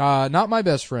Elgort. not my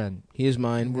best friend. He is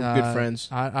mine. We're good friends.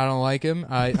 I don't like him.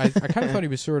 I kind of thought he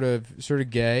was sort of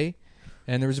gay,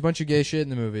 and there was a bunch of gay shit in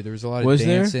the movie. There was a lot of Was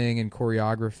there? dancing and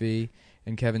choreography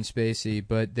and Kevin Spacey,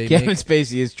 but they Kevin make,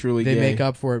 Spacey is truly they gay. make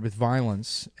up for it with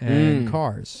violence and Mm.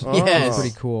 cars. Oh. Yes. It's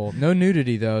pretty cool. No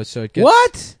nudity though, so it gets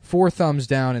What? 4 thumbs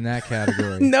down in that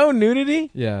category. No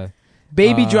nudity? Yeah.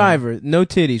 Baby Driver. No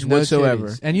titties No whatsoever.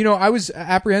 titties. And I was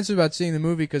apprehensive about seeing the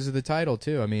movie because of the title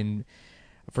too. I mean,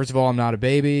 first of all, I'm not a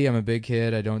baby. I'm a big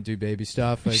kid. I don't do baby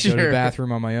stuff. I go to Sure. the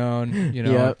bathroom on my own.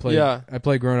 Yep. I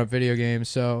play grown-up video games.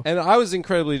 So And I was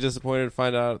incredibly disappointed to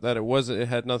find out that it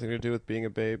had nothing to do with being a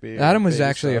baby. or Adam was baby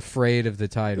actually stuff. afraid of the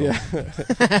title. Yeah.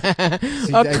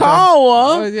 See, A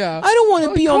Kawa? yeah. I don't want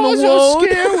to be on the Cars are road.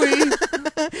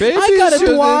 scary. Babies I got a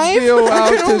shouldn't wife. be allowed I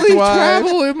can to only drive.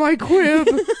 travel in my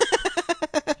quib.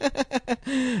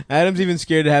 Adam's even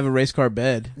scared to have a race car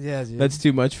bed. Yeah, dude. That's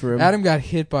too much for him. Adam got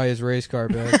hit by his race car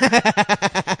bed.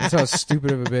 That's how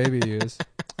stupid of a baby he is.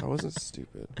 I wasn't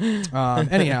stupid.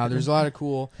 Anyhow, there's a lot of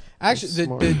cool. Actually,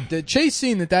 Smart. the chase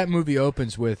scene that movie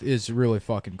opens with is really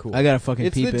fucking cool. I gotta fucking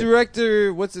It's peep the it.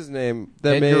 director. What's his name?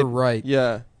 That Edgar made Wright.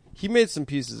 Yeah, he made some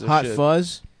pieces of Hot shit.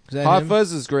 Fuzz? Is that Hot him?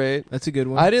 Fuzz is great. That's a good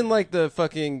one. I didn't like the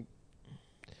fucking.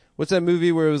 What's that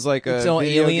movie where it was like it's a all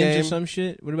video aliens game? or some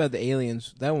shit. What about the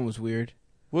aliens? That one was weird.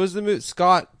 What was the movie?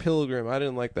 Scott Pilgrim. I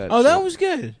didn't like that. Oh, shit. that was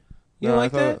good. You No, don't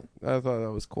like that? I thought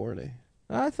that was corny.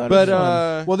 I thought But it was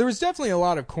fun. Well, there was definitely a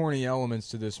lot of corny elements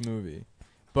to this movie,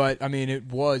 but I mean, it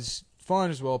was fun. It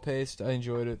was well paced. I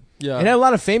enjoyed it. Yeah, It had a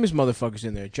lot of famous motherfuckers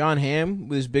in there. John Hamm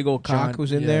with his big old cock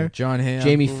was in there. John Hamm,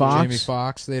 Jamie Foxx. Jamie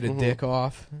Foxx. They had a Mhm. dick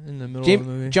off in the middle of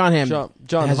the movie. John Hamm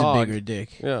John has Hogg. a bigger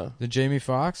dick. Yeah. The Jamie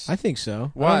Foxx. I think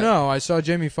so. Why? I don't know. I saw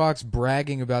Jamie Foxx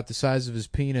bragging about the size of his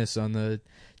penis on the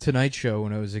Tonight Show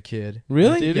when I was a kid.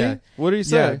 Really? Did Yeah. he? What did he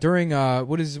say? Yeah, during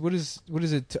what is it? What is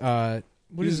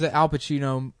the Al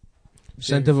Pacino?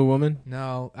 Scent of a Woman?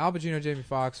 No, Al Pacino, Jamie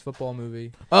Foxx football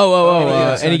movie. Oh, Any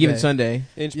Given Any Given Sunday.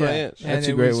 Sunday. Inch by inch. and That's a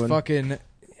it great was one. fucking.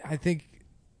 I think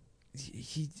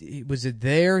he was it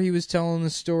there? He was telling the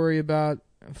story about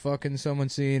fucking someone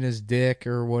seeing his dick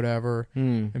or whatever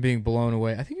and being blown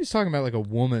away. I think he was talking about like a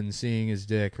woman seeing his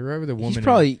dick. Whoever the woman He's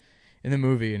probably in the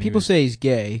movie. And people say he's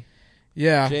gay.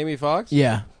 yeah. Jamie Foxx?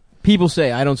 Yeah, people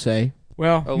say. I don't say.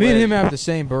 Well, me and him have the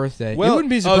same birthday. Well, you wouldn't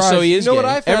be surprised. so he is You know gay. what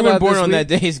I found Everyone out born this on week?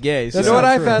 that day is gay. You So. know what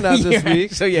I true. found out this Yeah,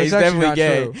 week? So yeah, he's That's actually definitely not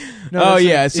gay. true. No, Oh that's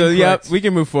yeah, so incorrect. yep, we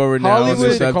can move forward now on Hollywood-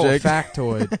 this They call it subject.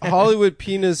 factoid. Hollywood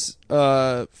penis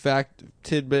fact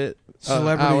tidbit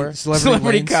hour.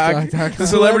 Celebrity cock, the Celebrity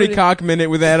celebrity cock minute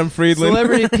with Adam Friedland.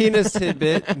 Celebrity penis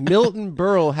tidbit. Milton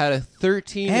Berle had a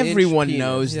 13-inch Everyone penis.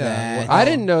 knows Yeah, that. I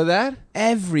didn't know that.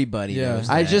 Everybody Yeah. knows.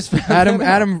 I that. just found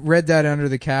Adam read that under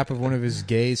the cap of one of his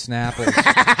gay Snapples.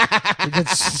 He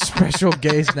gets special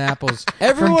gay Snapples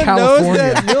everyone from knows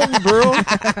California. that Milton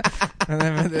Berle. And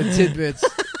then the tidbits.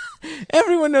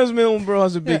 Everyone knows Milton Berle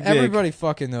has a big dick. Everybody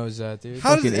fucking knows that, dude.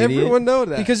 How does Fucking everyone know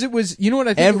that? Because it was, you know what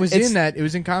I think it was it's- in that? It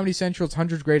was in Comedy Central's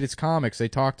 100 Greatest Comics. They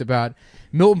talked about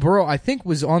Milton Berle, I think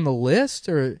was on the list,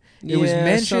 or it was Yeah,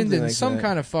 mentioned something in like some that.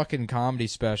 kind of fucking comedy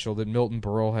special that Milton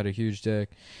Berle had a huge dick.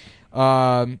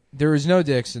 There was no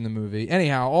dicks in the movie.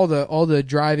 Anyhow, all the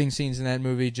driving scenes in that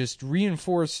movie just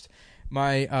reinforced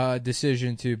my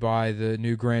decision to buy the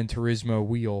new Gran Turismo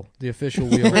wheel, the official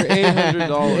wheel. for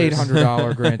 $800.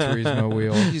 $800 Gran Turismo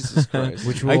wheel. Jesus Christ.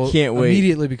 Which I will can't wait.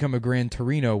 immediately become a Gran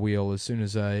Torino wheel as soon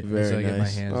as I Very get my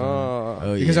nice. hands on it.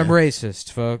 Oh. Because yeah. I'm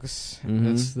racist, folks. Mhm.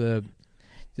 That's the.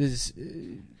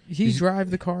 He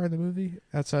drive the car in the movie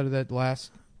outside of that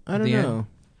last. I don't the end. know.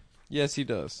 Yes, he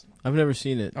does. I've never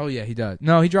seen it. Oh yeah, he does.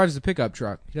 No, he drives the pickup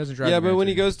truck. He doesn't drive. Yeah, the but when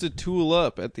he Gran goes to tool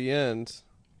up at the end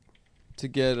to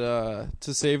get to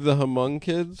save the Hmong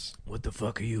kids. What the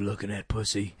fuck are you looking at,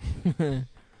 pussy?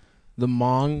 The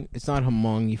Hmong. It's not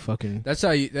Hmong. You fucking. That's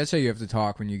how you have to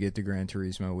talk when you get the Gran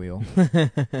Turismo wheel.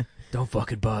 Don't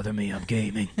fucking bother me. I'm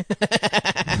gaming.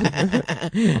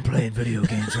 I'm playing video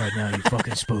games right now. You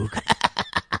fucking spook.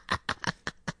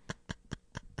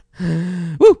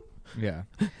 Woo. Yeah,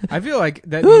 I feel like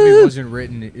that movie wasn't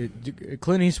written.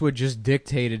 Clint Eastwood just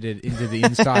dictated it into the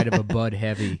inside of a Bud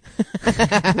Heavy.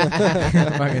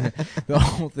 Fucking, the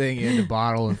whole thing in the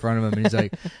bottle in front of him, and he's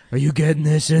like, "Are you getting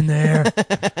this in there?"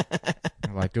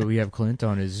 I'm like, "Do we have Clint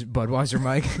on his Budweiser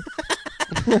mic?"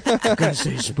 I'm gonna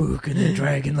say spook and then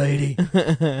dragon lady,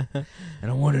 and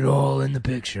I want it all in the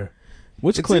picture.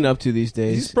 What's Clint up to these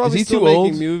days? He's probably Is he still too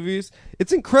making old? movies.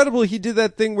 It's incredible. He did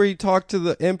that thing where he talked to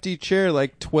the empty chair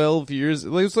like 12 years.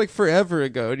 It was like forever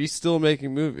ago, and he's still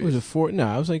making movies. Was it 4?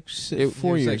 No, it was like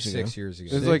 4 years ago. 6 years ago.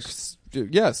 It was like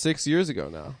 6 years ago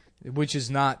now. Which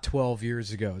is not 12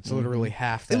 years ago. It's literally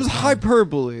half that. It was time.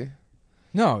 hyperbole.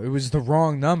 No, it was the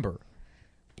wrong number.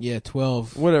 Yeah,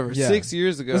 12. Whatever. Yeah. 6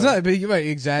 years ago. It's not, but you're right,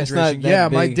 exaggeration. that Yeah,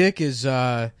 my big. dick is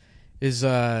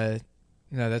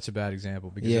no, that's a bad example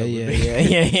because Yeah. that would be,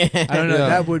 Yeah. I don't know. Yeah.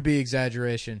 That would be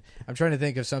exaggeration. I'm trying to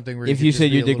think of something where If could you just said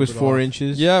be your a dick little was bit 4 off.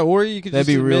 inches, Yeah, or you could That'd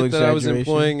just be real admit that I was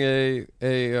exaggeration. employing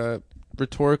a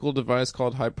rhetorical device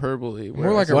called hyperbole.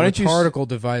 More like a Why don't you rhetorical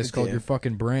device called Damn. your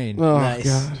fucking brain. Oh, Nice.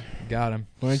 God. Got him.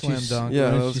 Why don't you Slam dunk. Yeah,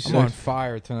 why that don't was you I'm say- on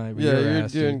fire tonight with Yeah, your you're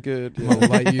ass, doing dude. good. I'm Yeah, gonna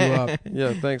light you up.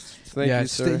 yeah thanks. Thank yeah, you,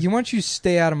 sir. you want you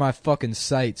stay out of my fucking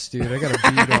sights, dude. I got a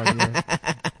bead on you.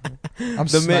 I'm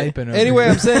The ma- sniping. over Anyway,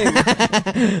 here. I'm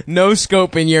saying no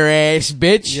scope in your ass,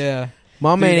 bitch. yeah.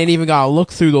 My man Dude, ain't even got to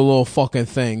look through the little fucking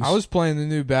things. I was playing the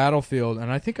new Battlefield,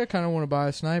 and I think I kind of want to buy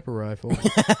a sniper rifle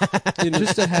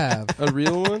just to have. a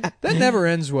real one. That never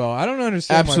ends well. I don't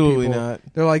understand. Absolutely why people, not.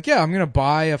 They're like, yeah, I'm gonna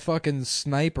buy a fucking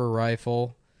sniper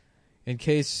rifle in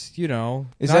case Is not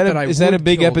that a- I is that a would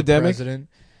big kill the epidemic? president.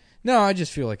 No, I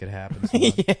just feel like it happens. a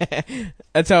lot. Yeah.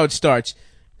 That's how it starts.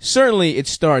 Certainly, it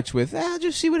starts with,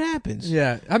 just see what happens.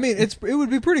 Yeah, I mean, it would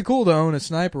be pretty cool to own a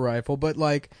sniper rifle, but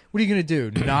like, what are you gonna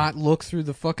do? Not look through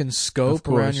the fucking Of scope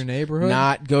course. around your neighborhood?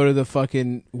 Not go to the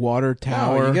fucking water No,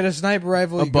 tower you get a sniper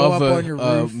rifle, you go above up on your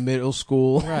a roof. middle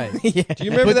school. Right. Yeah. Do you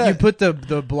remember You that? put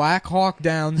the Black Hawk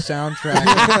Down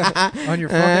soundtrack on your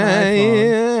fucking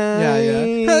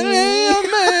iPhone.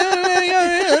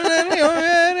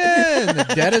 In the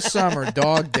dead of summer,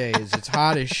 dog days. It's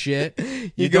hot as shit.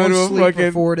 You go don't to a sleep for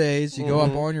fucking- 4 days. You go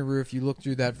up on your roof. You look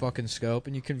through that fucking scope,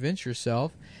 and you convince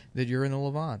yourself that you're in the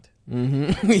Levant.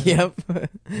 Mm-hmm. Yep. And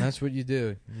that's what you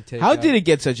do. You take How out did it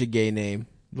get such a gay name?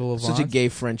 the Levant? Such a gay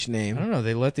French I name. don't know.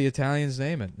 They let the Italians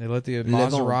name it. They let the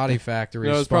Levant. Maserati factory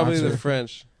No, it's probably sponsor. the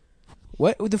French.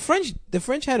 What the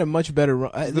French had a much better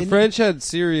run. The French had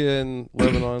Syria and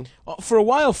Lebanon. For a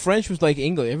while, French was like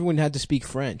English. Everyone had to speak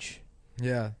French,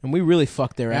 Yeah. and we really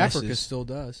fucked their Africa asses. still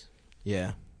does.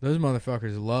 Yeah, Those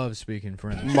motherfuckers love speaking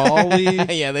French. Mali,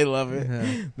 Yeah, they love it.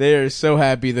 Yeah. They are so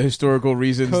happy. The historical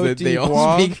reasons Côte that they all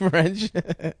d'Ivoire. speak French.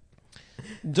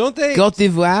 don't they? Côte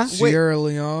d'Ivoire. Sierra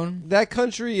Leone. That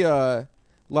country,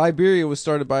 Liberia, was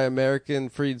started by American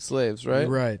freed slaves, right?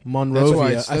 Right.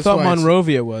 Monrovia. That's I thought why it's-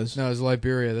 Monrovia was. No, it's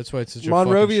Liberia. That's why it's such a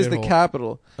Monrovia is fucking the shithole.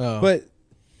 capital, Oh. but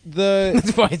the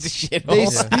That's why it's a shithole. they Yeah.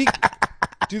 speak.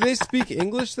 Do they speak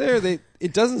English there?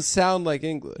 It doesn't sound like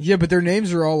English. Yeah, but their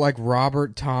names are all like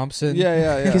Robert Thompson.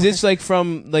 Yeah. Because it's like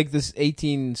from like this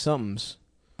 18 somethings.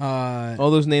 All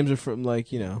those names are from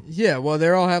like, you know. Yeah, well, they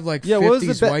all have like Yeah, what was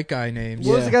the 50s white guy names.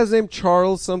 What was Yeah. the guy's name?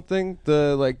 Charles something?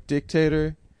 The like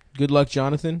dictator? Good Luck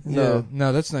Jonathan. No.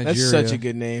 No, that's Nigeria. That's such a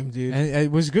good name, dude.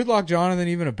 And was Good Luck Jonathan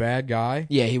even a bad guy?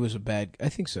 Yeah, he was a bad. I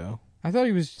think so. I thought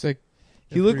he was like.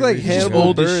 He looked like He's just Hannibal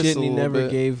old as Buress shit, and a he little never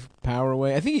bit. gave power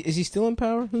away. I think is he still in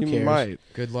power? Who He cares? might.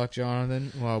 Good Luck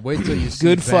Jonathan. Well, wait till you see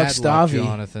Good fuck Bad Luck Stavi.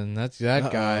 Jonathan. That's that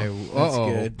guy. That's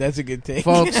Uh-oh. good. That's a good thing,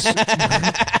 Folks.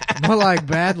 More like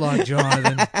Bad Luck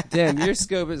Jonathan. Damn, your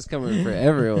scope is coming for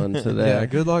everyone today. Yeah,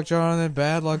 Good Luck Jonathan.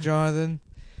 Bad Luck Jonathan.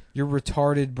 Your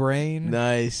retarded brain.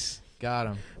 Nice. Got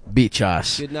him.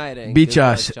 Bitch Good night, Hank. Bitch Good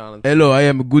luck, ass. Jonathan. Hello, I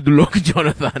am Good Luck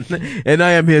Jonathan, and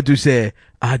I am here to say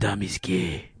Adam is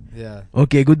gay. Yeah.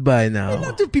 Okay, goodbye A now.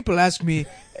 lot of people ask me,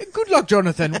 Good Luck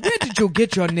Jonathan, where did you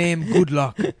get your name Good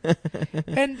Luck?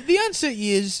 And the answer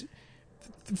is,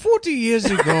 40 years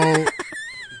ago,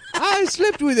 I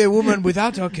slept with a woman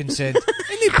without her consent, and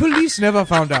the police never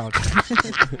found out.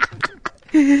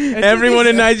 And Everyone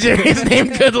in Nigeria is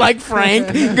named Good Like Frank,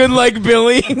 Good Like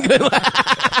Billy, Good Like.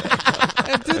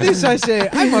 And to this I say,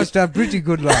 I must have pretty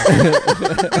good luck.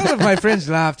 All of my friends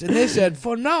laughed, and they said,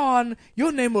 from now on,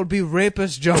 your name will be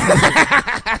Rapist John.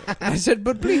 I said,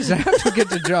 but please, I have to get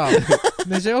the job.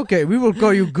 And they said, okay, we will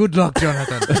call you Good Luck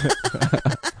Jonathan.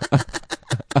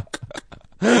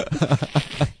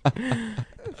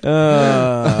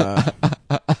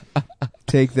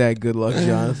 Take that, Good Luck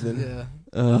Jonathan.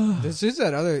 Yeah. This is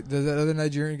that other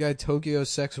Nigerian guy, Tokyo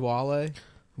Sexwale.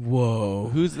 Whoa.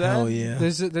 Who's that? Hell yeah.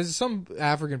 There's some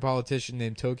African politician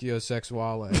named Tokyo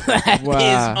Sexwale. That Wow.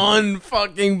 is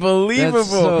unfucking believable. That's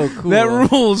so cool. That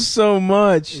rules so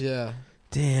much. Yeah.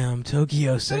 Damn,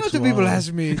 Tokyo A sex. lot of people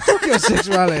ask me, Tokyo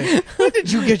Sexwale, where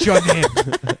did you get your name?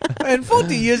 And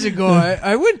 40 years ago,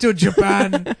 I went to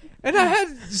Japan and I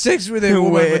had sex with a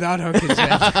woman Wait. without her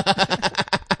consent.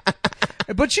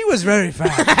 But she was very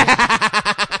fat.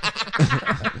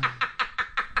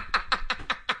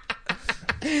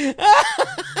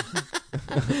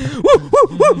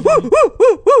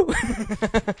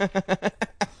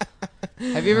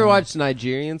 Have you ever watched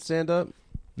Nigerian stand up?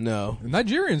 No.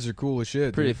 Nigerians are cool as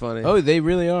shit. Pretty dude. funny. Oh, they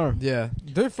really are. Yeah.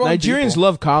 They're fun Nigerians people.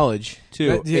 love college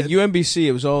too. Yeah. At UMBC,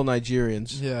 it was all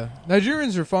Nigerians. Yeah,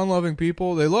 Nigerians are fun-loving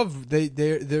people. They love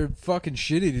they're fucking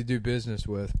shitty to do business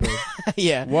with. But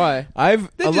Yeah. Why?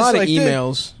 I've They a just lot of like- they-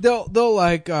 emails. they'll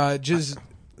like just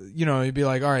you'd be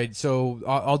like, all right, so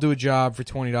I'll do a job for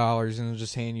 $20, and they'll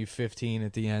just hand you 15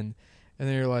 at the end, and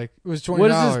then you're like, it was $20.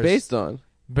 What is this based on?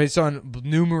 Based on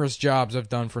numerous jobs I've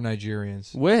done for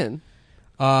Nigerians. When?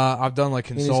 I've done like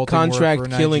his consulting contract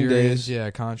work for killing Nigerians. days. Yeah,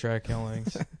 contract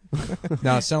killings.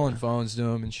 Now selling phones to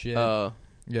them and shit. Oh.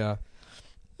 Yeah.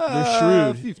 They're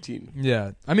shrewd. 15.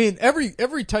 Yeah, I mean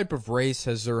every type of race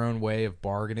has their own way of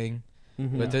bargaining,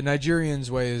 but the Nigerians'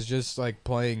 way is just like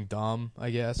playing dumb, I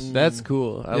guess. That's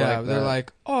cool. I yeah, like they're that.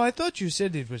 like, oh, I thought you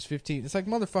said it was 15. It's like,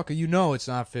 motherfucker, you know it's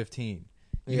not 15.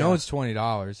 You know it's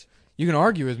 $20. You can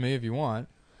argue with me if you want.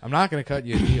 I'm not going to cut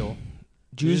you a deal.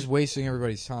 You're just wasting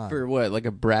everybody's time. For what? Like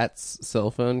a Bratz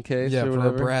cell phone case yeah, or for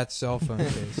whatever? a Bratz cell phone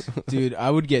case. Dude,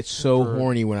 I would get so For-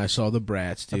 horny when I saw the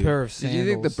Brats, A dude. pair of Did sandals. you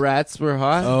think the Bratz were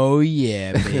hot? Oh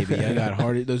yeah, baby. I got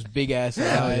hard. Those big ass Hell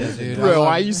yeah, eyes. dude. Bro, love-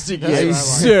 I used to that's get what I like.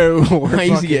 so horny. I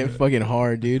used to Fucking- get fucking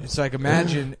hard, dude. It's like,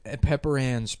 imagine Pepper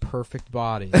Ann's perfect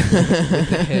body with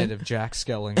the head of Jack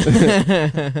Skellington.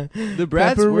 The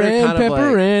Bratz were kind of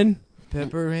Pepper like... Ann.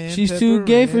 Pepper Ann. She's Pepper too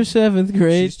gay Ann. for 7th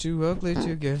grade. She's too ugly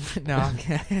to get. No,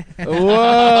 okay.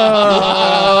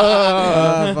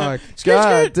 Whoa! Fuck.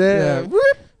 God damn. Yeah.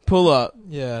 Pull up.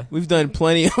 Yeah. We've done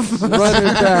plenty of Run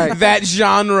it back. that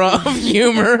genre of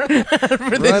humor for this.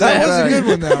 Run it That was a back. good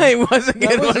one, though. It was a That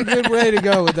good was a one. good way to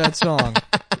go with that song.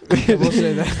 I will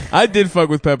say that. I did fuck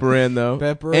with Pepper Ann though.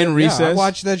 Pepper and Ann. Recess. Yeah, I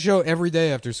watched that show every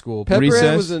day after school. Pepper Recess.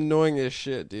 Ann was annoying as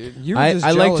shit, dude. You were I- just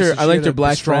I liked jealous her- that I she liked had her a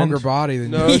black stronger friend. body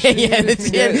than No, you. she yeah, needed to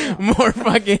she had get- more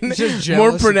fucking, Just more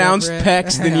jealous of pronounced Pepper Ann.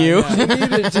 pecs than Yeah, you. yeah. She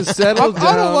needed to settle down.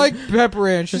 I don't like Pepper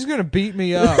Ann. She's gonna beat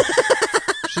me up.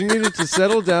 She needed to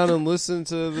settle down and listen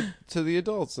to the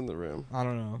adults in the room. I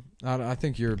don't know. I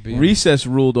think you're being Recess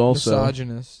ruled also.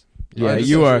 misogynist. Yeah, Right,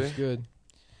 you are. It's good.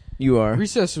 You are.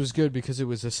 Recess was good because it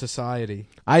was a society.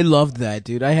 I loved that,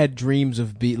 dude. I had dreams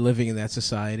of living in that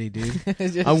society, dude.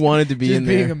 Just, I wanted to be just in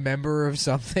being there. a member of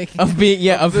something. Of being,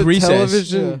 of the recess.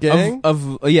 television gang.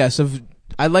 Yes,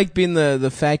 I liked being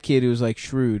the fat kid who was like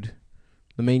shrewd.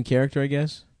 The main character, I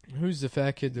guess. Who's the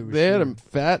fat kid that was They had a shooting?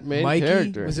 fat main Mikey?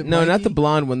 character. Was it No, not Mikey? the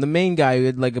blonde one. The main guy who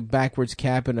had like a backwards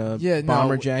cap and a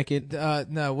bomber jacket.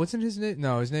 No, wasn't his name?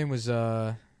 No, his name was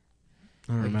I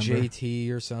don't like remember.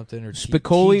 JT or something or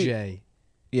Spicoli? TJ.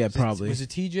 Yeah, Was probably. Was it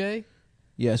TJ?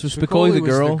 Yes, was Spicoli the was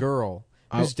girl? the girl.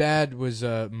 Oh. His dad was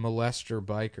a molester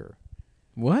biker.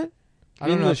 What? I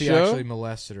don't In know the if he show? actually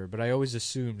molested her, but I always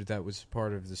assumed that was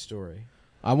part of the story.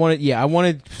 I wanted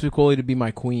Spicoli to be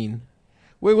my queen.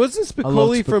 Wait, wasn't I love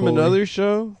Spicoli from Spicoli. another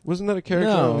show? Wasn't that a character?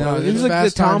 No. No, it it was was like the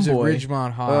Fast Times at tomboy.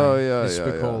 Ridgemont High. Oh, yeah, is yeah,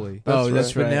 Spicoli. yeah.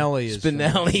 That's right. Spinelli is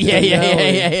Spinelli. from-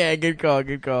 Yeah. Spinelli.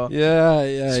 Good call. Yeah.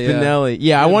 Spinelli.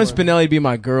 Yeah, I Good wanted one. Spinelli to be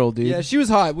my girl, dude. Yeah, she was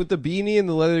hot with the beanie and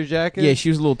the leather jacket. Yeah, she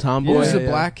was a little What tomboy. was the Yeah.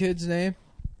 black kid's name?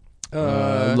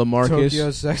 Lamarcus.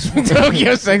 Tokyo Sex.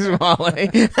 Tokyo Sex Wale.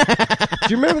 Do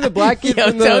you remember the black kid Yo,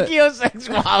 from the? Tokyo Sex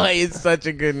Wale is such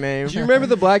a good name. Do you remember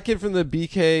the black kid from the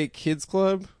BK Kids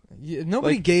Club? Yeah,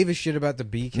 nobody Like- gave a shit about the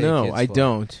BK No, Kids I Club.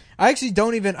 don't. I actually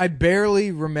don't even. I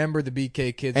barely remember the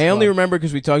BK Kids. I only Club. remember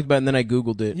because we talked about it and then I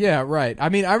Googled it. Yeah, right. I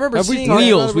mean, I remember Have we seeing talked it-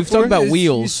 Wheels. about it We've before? talked about You're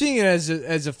Wheels. seeing it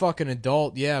as a fucking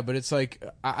adult, yeah, but it's like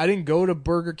I didn't go to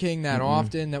Burger King that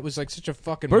often. That was like such a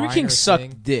fucking Burger minor King sucked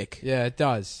thing. dick. Yeah, it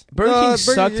does. Burger King Burger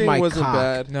sucked King my wasn't cock.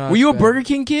 bad. No, Were it's you a bad. Burger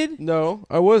King kid? No,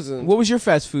 I wasn't. What was your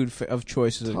fast food of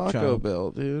choice as a Taco child? Bell,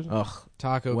 dude? Ugh,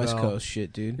 Taco West Bell. Coast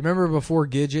shit, You dude. remember before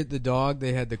Gidget the dog,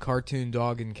 they had the cartoon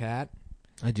dog and cat.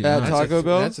 I do At not. Taco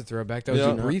Bell? That's a throwback. That was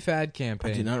Yeah. a brief ad I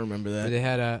campaign. do not remember Where that. they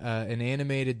had an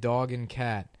animated dog and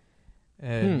cat,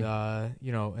 and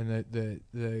and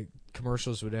the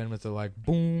commercials would end with the like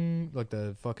boom, like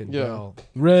the fucking Yeah. bell.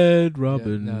 Red Yeah,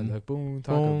 Robin. no, like boom,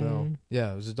 Taco Boom. Bell.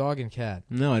 Yeah, it was a dog and cat.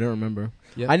 No, I don't remember.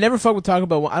 Yep. I never fucked with Taco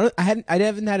Bell. I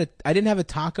didn't have a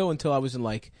taco until I was in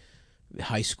like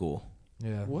high school.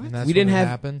 Yeah, What? and that's We didn't when it have-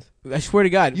 happened. I swear to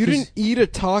God, You 'cause- didn't eat a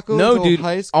taco No, until dude.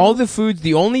 high school? All the foods.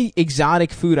 The only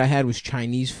exotic food I had was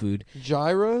Chinese food.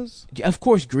 Gyros? Of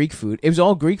course, Greek food. It was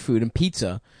all Greek food and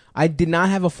pizza. I did not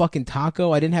have a fucking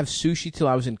taco. I didn't have sushi till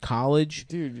I was in college.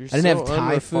 Dude, you're I didn't so have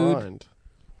Thai food. unrefined.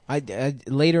 I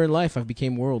later in life I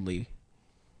became worldly.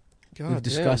 God We've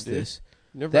discussed damn, dude. this.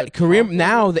 Never That had Korean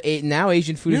taco? now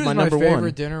Asian food You is know my my number favorite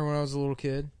one. dinner when I was a little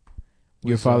kid.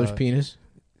 Your was, father's penis.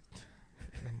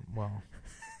 Well,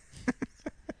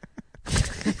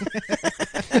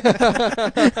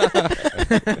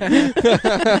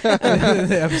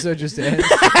 the episode just ends.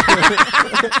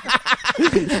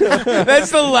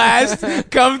 That's the last.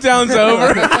 Come down's over.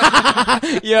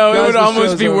 Yo, it Guys, would the almost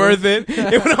show's be over. worth it.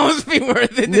 It would almost be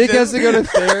worth it. Nick has to go to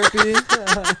therapy.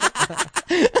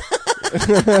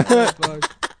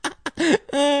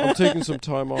 I'm taking some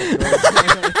time off, guys.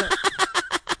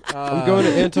 I'm going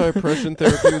to anti-depression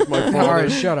therapy with my All father.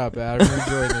 right, shut up, Adam. You're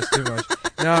enjoying this too much.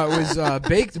 No, it was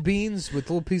baked beans with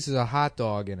little pieces of hot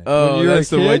dog in it. Oh, When you were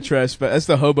that's a the kid? white trash. That's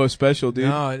the hobo special, dude.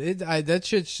 No, that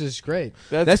shit's just great.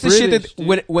 That's the British, shit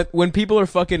that when people are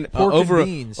fucking Pork and over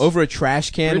beans. over a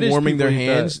trash can British warming their people eat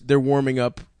hands, they're warming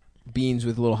up beans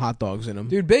with little hot dogs in them.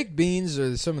 Dude, baked beans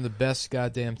are some of the best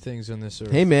goddamn things on this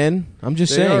earth. Hey man, I'm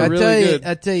just They saying. are really good.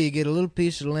 I tell you, get a little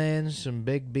piece of land, some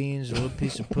baked beans, a little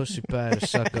piece of pussy pie to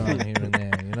suck on here and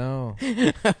there. You know,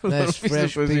 nice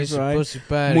fresh piece of pussy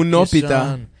pie. to kiss Munopita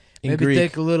on. in Maybe Greek.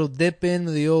 take a little dip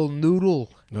into the old noodle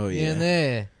Oh yeah, in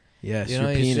there. yes, You know,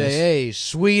 your you penis. say, "Hey,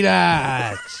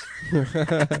 sweetheart,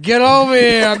 get over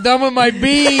here! I'm done with my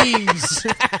beans.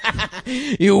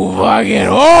 You fucking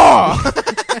whore!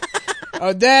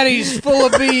 Oh, Daddy's full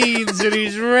of beans and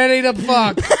he's ready to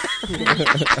fuck."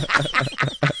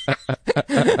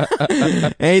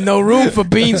 Ain't no room for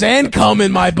beans and cum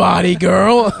in my body,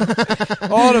 girl.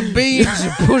 All the beans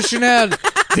are pushing out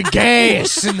the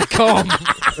gas in the cum.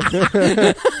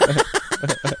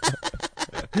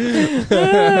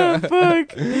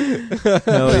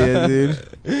 Hell yeah,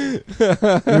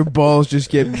 dude. Your balls just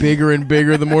get bigger and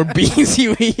bigger the more beans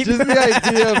you eat. Just the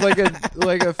idea of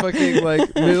like a fucking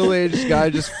like middle-aged guy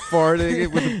just farting it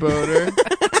with a boner,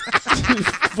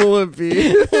 full of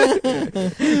beans.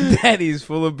 Daddy's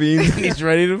full of beans and he's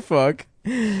ready to fuck.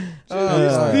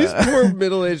 These poor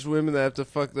middle-aged women that have to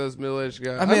fuck those middle-aged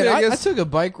guys. I mean, I guess took a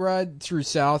bike ride through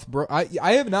South Brooklyn.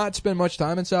 I have not spent much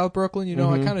time in South Brooklyn. You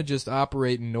know, I kind of just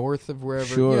operate north of wherever.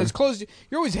 Sure. You know, it's close.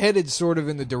 You're always headed sort of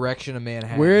in the direction of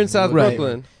Manhattan. we're in South Right.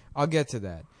 Brooklyn. I'll get to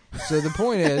that. So the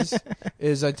point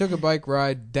is I took a bike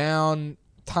ride down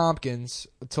Tompkins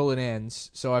till it ends.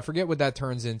 So I forget what that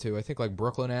turns into. I think like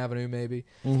Brooklyn Avenue maybe.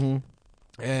 Mm-hmm.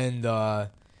 And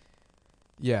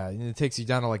yeah, and it takes you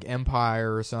down to like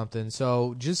Empire or something.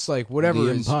 So just like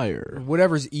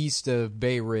whatever's east of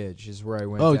Bay Ridge is where I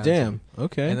went. Oh down damn! to.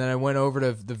 Okay. And then I went over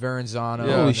to the Verrazano.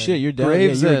 Yeah. Holy shit! You're down.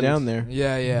 Gravesend. You were down there.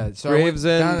 Yeah. So I went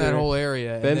Gravesend down that or whole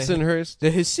area. and Bensonhurst. The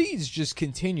Hasids just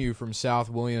continue from South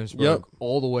Williamsburg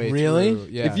all the way Really? through.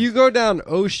 Yeah. If you go down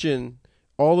Ocean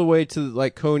all the way to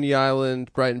like Coney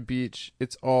Island, Brighton Beach,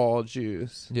 it's all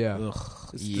Jews. Yeah. Ugh,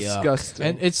 It's yuck. disgusting.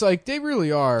 And it's like they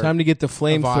really are. Time to get the a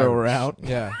flamethrower virus. out.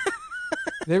 Yeah.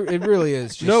 It really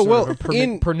is just No, sort well, of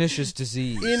a pernicious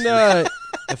disease.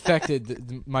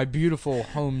 Affected my beautiful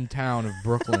hometown of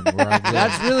Brooklyn where I live.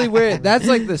 that's really where that's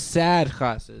like the sad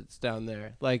Chassids down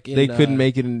there. Like in, They couldn't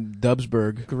make it in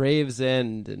Dubsburg.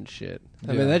 Gravesend and shit.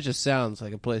 I Yeah. mean, that just sounds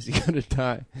like a place you gotta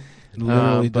die. It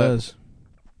literally but- does.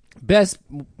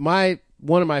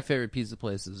 One of my favorite pizza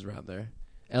places around there,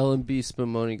 L&B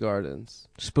Spumoni Gardens.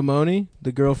 Spumoni,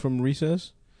 the girl from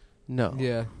Recess. No,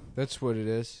 Yeah, that's what it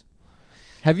is.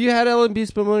 have you had L&B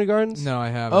Spumoni Gardens? No, I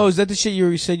haven't. Oh, is that the shit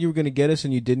you said you were going to get us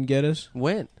and you didn't get us?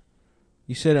 When?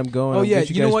 You said I'm going. Oh I'll yeah,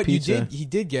 get you know guys what? Pizza. He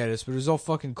did get us, but it was all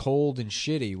fucking cold and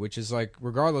shitty, which is like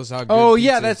regardless how good. Oh pizza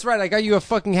yeah, is- that's right. I got you a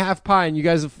fucking half pie, and you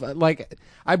guys like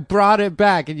I brought it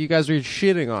back, and you guys were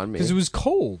shitting on me. because it was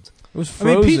cold. It was I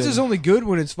frozen. mean, pizza's only good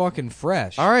when it's fucking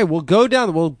fresh. All right, we'll go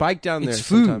down. We'll bike down there. It's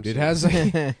food. sometime It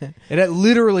soon. has it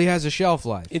literally has a shelf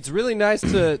life. It's really nice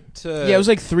to. Yeah, it was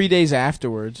like 3 days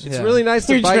afterwards. It's Yeah. really nice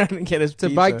to You're bike trying to get us to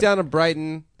pizza. bike down to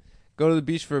Brighton, go to the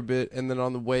beach for a bit, and then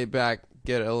on the way back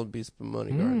get L&B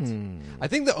Spumoni Gardens. I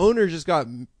think the owner just got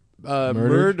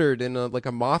murdered in like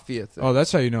a mafia thing. Oh,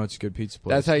 that's how you know it's a good pizza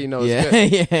place. That's how you know it's Yeah,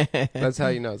 good. yeah. That's how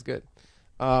you know it's good.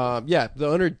 Yeah, the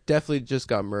owner definitely just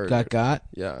got murdered. got.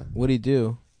 Yeah, What'd he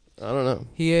do? I don't know,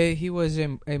 he was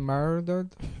a murdered.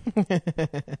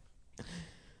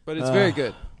 but it's very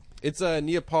good. It's a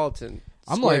Neapolitan.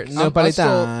 I'm square, like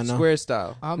Napolitano. square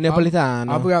style. Napolitano.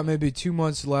 I've got maybe 2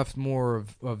 months left more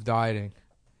of dieting.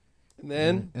 And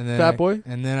then, And then Fat Boy.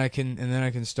 and then I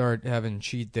can start having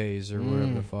cheat days or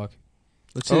whatever the fuck.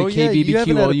 Let's say Oh yeah, you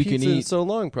haven't KBBQ had all a you pizza can in eat. so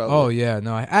long, probably. Oh yeah,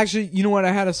 no. Actually, you know what?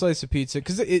 I had a slice of pizza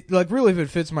because it like really if it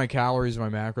fits my calories, my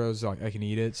macros, like, I can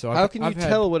eat it. So How can you I've had-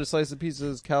 tell what a slice of pizza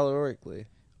is calorically?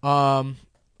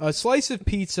 A slice of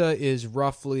pizza is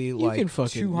roughly like can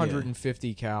fucking-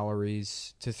 250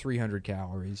 calories to 300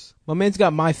 calories. My man's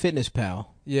got MyFitnessPal.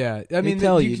 Yeah, I mean,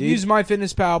 tell you you, can dude. use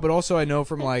MyFitnessPal, but also I know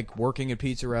from like working at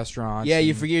pizza restaurants. Yeah,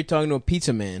 you and- forget you're talking to a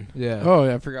pizza man. Yeah. Oh,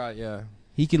 yeah, I forgot. Yeah.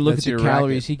 He can look That's at the your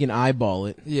calories. racket. He can eyeball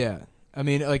it. Yeah. I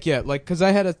mean, like, yeah, like, because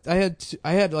I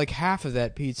had like half of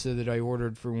that pizza that I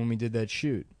ordered for when we did that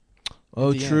shoot.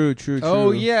 Oh, the true.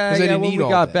 Oh yeah, 'Cause I yeah. didn't When eat we all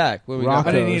got day. back, when we Rock- got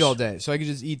I didn't Tacos. eat all day, so I could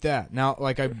just eat that. Now,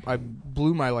 like, I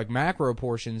blew my like macro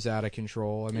portions out of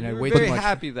control. I mean, I you were way very too much.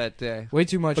 happy that day. Way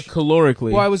too much. But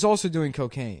calorically. Well, I was also doing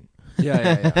cocaine.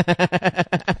 Yeah.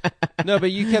 No,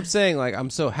 but you kept saying like, "I'm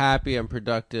so happy, I'm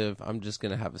productive. I'm just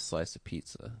gonna have a slice of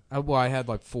pizza." I had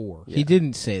like 4. He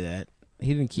didn't say that.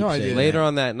 He didn't keep No, I saying didn't. that. Later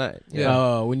on that night. Yeah.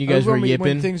 Oh, when you guys were when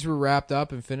yipping. things were wrapped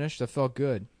up and finished, I felt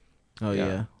good. Oh, Yeah.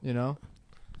 yeah. You know?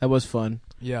 That was fun.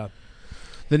 Yeah.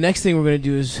 The next thing we're going to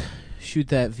do is shoot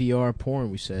that VR porn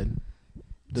we said.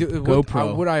 The Dude,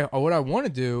 GoPro. What I want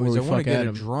to do Where is we I want to fuck get a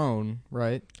Adam. drone,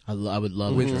 right? I would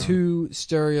love With a drone. 2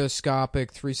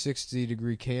 stereoscopic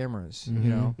 360-degree cameras, Mhm. you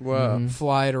know? Wow. Mhm.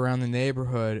 Fly it around the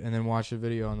neighborhood and then watch a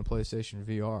video on the PlayStation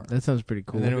VR. That sounds pretty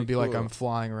cool. And then it would be like cool. I'm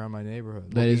flying around my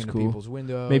neighborhood. That looking is into cool. people's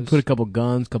windows. Maybe put a couple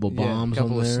guns, couple bombs a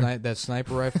couple on of there. that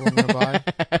sniper rifle I'm gonna buy.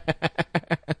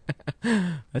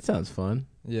 That sounds fun.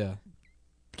 Yeah,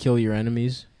 Kill your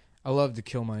enemies. I love to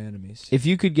kill my enemies. If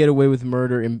you could get away with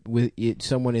murder with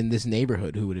someone in this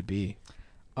neighborhood, who would it be?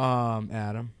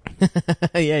 Adam.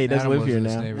 Yeah, he does Adam live lives here in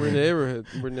this now. neighborhood.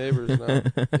 We're neighbors now.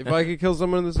 If I could kill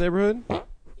someone in this neighborhood,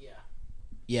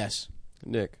 Yes.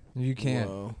 Nick. You can't.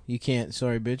 Whoa. You can't.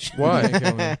 Sorry, bitch.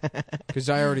 Why? Because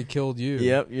I already killed you.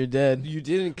 Yep, you're dead. You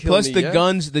didn't kill Plus, me the yet?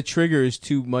 guns, the trigger is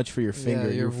too much for your Yeah, finger.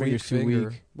 your your finger's weak too finger.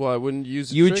 weak. Well, I wouldn't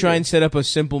use. You would try and set up a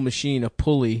simple machine, a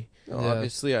pulley. No, Yeah.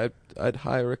 obviously, I'd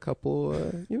hire a couple.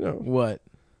 What?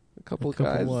 A couple A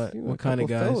couple guys. what? You know, What a kind of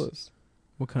couple guys? Fellas.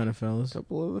 What kind of fellas? A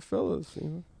couple of the fellas.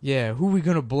 You Yeah, who are we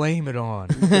gonna blame it on?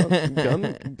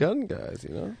 know, gun guys.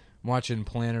 You know. I'm watching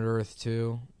Planet Earth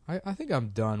 2. I think I'm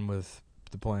done with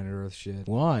the Planet Earth shit.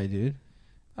 Why, dude?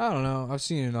 I don't know. I've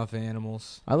seen enough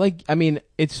animals. I mean,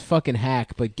 it's fucking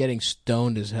hack, but getting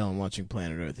stoned as hell and watching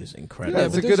Planet Earth is incredible. Yeah, Yeah,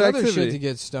 it's but a there's good other activity. shit to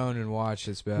get stoned and watch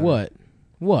that's better. What?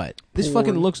 What? This Porn.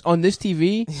 fucking looks on this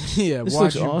TV. Yeah, This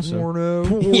looks watching awesome.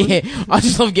 porno. Yeah, I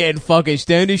just love getting fucking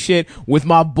stoned as shit with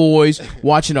my boys,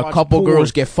 watching a Watch couple porn.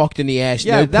 girls get fucked in the ass.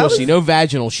 Yeah, No that pussy, was- no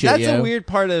vaginal shit. That's yo. a weird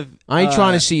part of. I ain't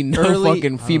trying to see no early-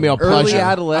 fucking female early pleasure. I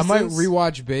adolescence. might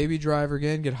rewatch Baby Driver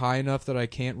again, get high enough that I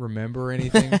can't remember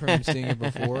anything from seeing it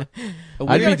before.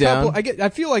 I'd be down. I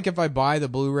feel like if I buy the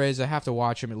Blu-rays, I have to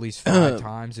watch them at least 5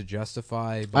 times to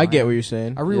justify. I get buying what you're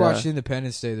saying. I rewatched Yeah.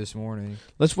 Independence Day this morning.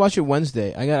 Let's watch it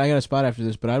Wednesday. I got a spot after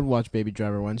this, but I'd watch Baby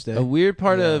Driver Wednesday. A weird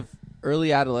part Yeah. of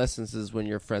early adolescence is when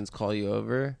your friends call you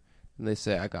over and they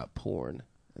say, "I got porn,"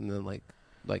 and then like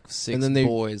 6 And then they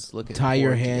boys look at Tie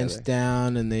your porn hands together.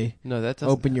 down and they No, that doesn't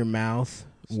open your mouth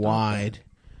Stop wide,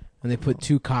 and they put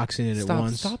 2 cocks in it at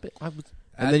once. Stop it! I was,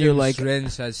 And then you're like-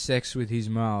 friends has sex with his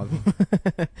mouth.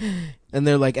 And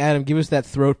they're like, Adam, give us that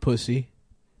throat pussy.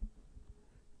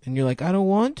 And you're like, I don't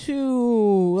want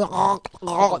to.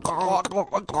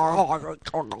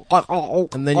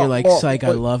 And then you're like, psych,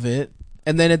 I love it.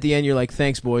 And then at the end, you're like,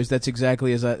 thanks, boys. That's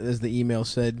exactly as the email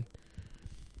said.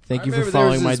 Thank you for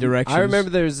following my directions. I remember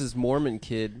there was this Mormon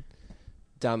kid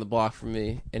down the block from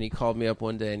me, and he called me up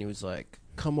one day and he was like,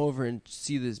 "Come over and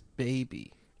see this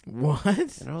baby." What?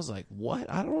 And I was like, "What?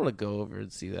 I don't want to go over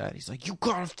and see that." He's like, "You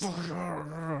gotta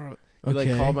fucking." He like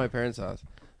Okay. called my parents' house.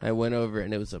 I went over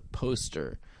and it was a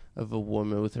poster of a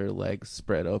woman with her legs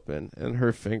spread open and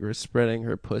her fingers spreading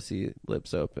her pussy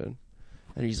lips open.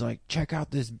 And he's like, "Check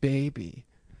out this baby."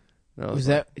 And I Was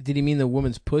like, that? Did he mean the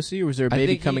woman's pussy, or was there a I baby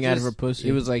think he coming out of her just- pussy?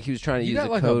 It was like he was trying to You use got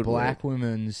a like code a black word.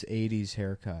 women's 80s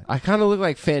haircut. I kind of look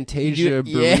like Fantasia.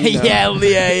 yeah, Barrina.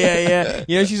 yeah.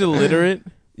 You know she's illiterate.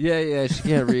 Yeah, she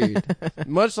can't read.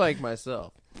 Much like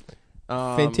myself.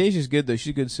 Fantasia's good though.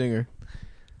 She's a good singer.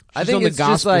 I She's think on the it's just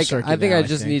gospel like circuit I think now, I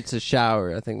just think. need to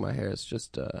shower. I think my hair is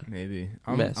just Maybe.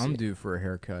 Messy. I'm due for a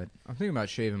haircut. I'm thinking about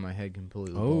shaving my head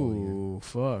completely bald again. Oh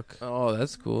fuck! oh,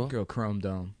 that's cool. Go chrome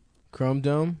dome. Chrome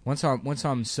Dome. Once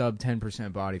I'm sub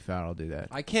 10% body fat, I'll do that.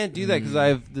 I can't do that because I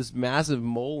have this massive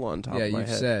mole on top Yeah, of my you've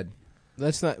head. said.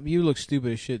 That's not. You look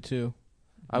stupid as shit too.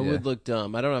 I Yeah. would look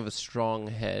dumb. I don't have a strong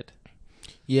head.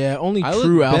 Yeah, only I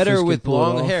true look alphas better can with pull it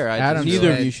long off. hair. I Adam's just neither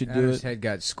feel of head- you should do Adam's it. head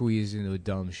got squeezed into a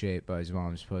dumb shape by his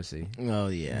mom's pussy. Oh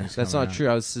yeah. It's That's coming not out. true.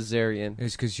 I was cesarean.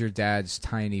 It's because your dad's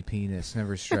tiny penis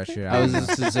never stretched it out. I was a enough.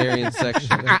 cesarean section.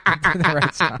 to the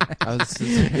right side. I was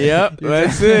cesarean. Yep,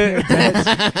 that's it.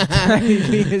 Tiny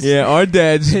penis. Yeah, our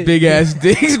dad's big ass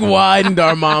dicks widened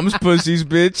our mom's pussies,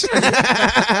 bitch.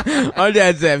 Our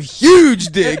dads have huge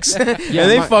dicks, and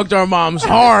they my- fucked our moms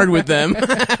hard with them.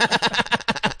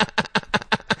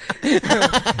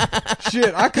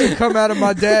 Shit, I could have come out of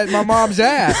my mom's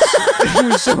ass. It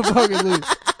was so fucking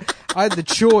loose. I had the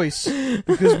choice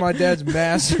because my dad's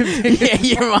massive. Yeah,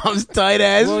 your mom's tight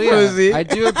ass Well, yeah, pussy. I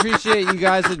do appreciate you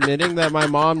guys admitting that my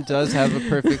mom does have a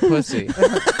perfect pussy,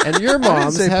 and your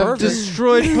moms say have perfect.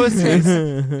 destroyed pussies.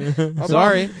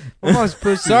 Sorry, My mom's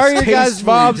pussy. sorry, is you guys' tastefully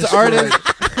moms destroyed. aren't.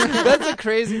 That's a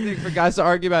crazy thing for guys to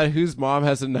argue about whose mom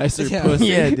has a nicer Yeah. pussy.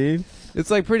 Yeah, dude. It's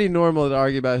like pretty normal to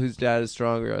argue about whose dad is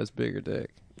stronger or has bigger dick.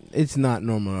 It's not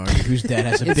normal to argue whose dad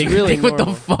has a It's big really dick. What the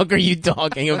normal. fuck are you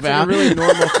talking That's about? like a really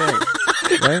normal thing,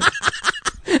 right?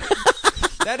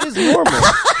 That is normal.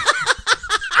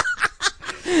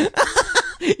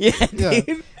 Yeah, Yeah.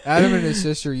 dude. Adam and his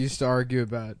sister used to argue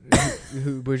about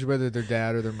whether their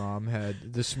dad or their mom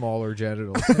had the smaller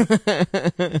genitals.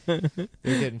 They're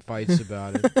getting fights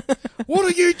about it. What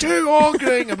are you two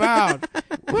arguing about?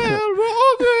 Well, we're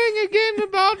arguing again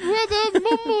about whether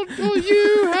mum or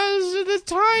you has the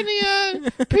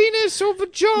tinier penis or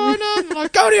vagina. I'm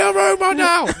like, go to your room right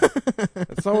now.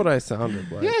 That's not what I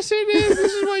sounded like. Yes, it is.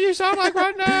 This is what you sound like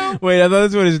right now. Wait, I thought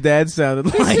that's what his dad sounded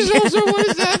like. This is also what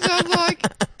his dad sounds like.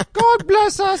 God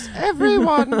bless us,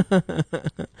 everyone.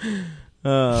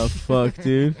 Oh fuck,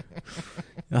 dude!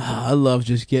 I love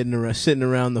just sitting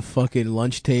around the fucking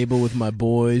lunch table with my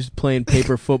boys, playing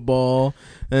paper football.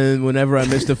 And whenever I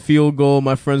missed a field goal,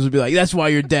 my friends would be like, "That's why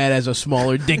your dad has a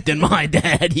smaller dick than my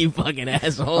dad, you fucking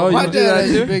asshole." Oh, you My do dad that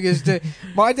has too? the biggest dick.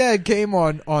 My dad came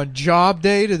on job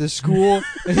day to the school,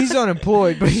 and he's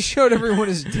unemployed, but he showed everyone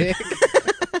his dick.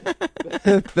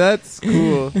 That's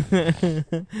cool. And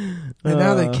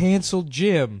now they canceled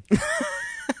gym.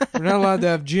 We're not allowed to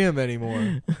have gym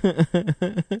anymore.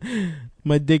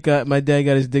 my dad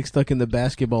got his dick stuck in the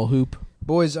basketball hoop.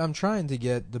 Boys, I'm trying to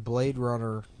get the Blade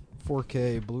Runner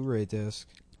 4K Blu-ray disc.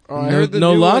 Oh, I No- heard the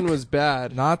no new luck? one was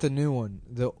bad. Not the new one,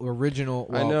 the original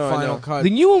I know. final cut. The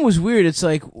new one was weird. It's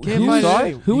like Can't who find was, it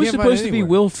any- who was can't find supposed it to be anywhere.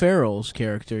 Will Ferrell's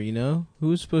character? You know, who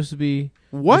was supposed to be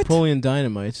What? Napoleon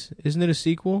Dynamite's? Isn't it a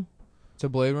sequel To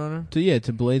Blade Runner?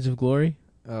 to Blades of Glory?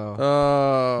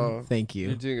 Oh, Thank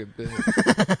you're you. doing it big.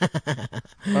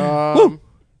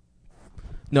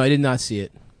 No, I did not see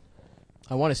it.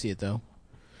 I want to see it though.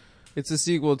 It's a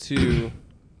sequel to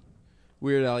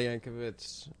Weird Al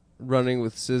Yankovic's Running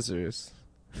with Scissors,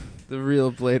 the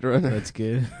real Blade Runner. That's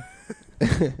good.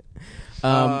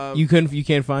 You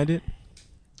can't find it.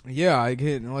 Yeah, I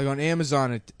get like on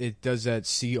Amazon. It does that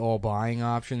see all buying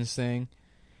options thing,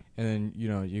 and then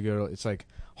you go. It's like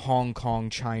Hong Kong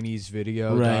Chinese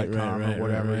video Right, or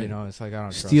whatever. right. It's like I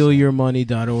don't trust that.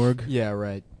 Stealyourmoney.org. Yeah,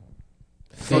 right.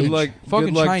 Good luck,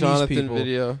 fucking Chinese Chinese Jonathan people.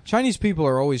 video. Chinese people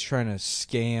are always trying to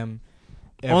scam.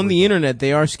 On the everybody. internet,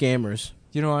 they are scammers.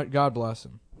 You know what? God bless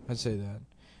them. I'd say that.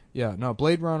 Yeah, no,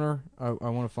 Blade Runner. I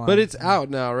want to find. But it's out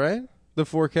now, right? The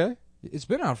 4K? It's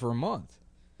been out for a month.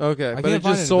 Okay, I but can't it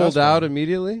find just it in sold Best Buy. out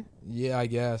immediately? Yeah, I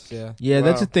guess. Yeah. Yeah,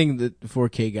 that's Wow. a thing that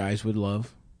 4K guys would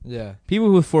love. Yeah.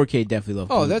 People with 4K definitely love.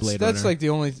 Oh, Blade that's Runner. like the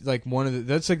only one of the.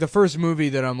 That's like the first movie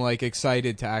that I'm like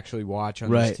excited to actually watch on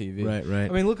right, this TV. right.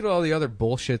 I mean, look at all the other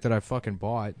bullshit that I fucking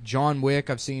bought. John Wick,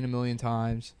 I've seen a million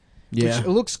times. Yeah, Which, it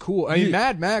looks cool. I mean,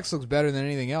 Mad Max looks better than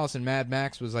anything else, and Mad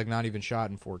Max was like not even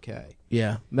shot in 4K.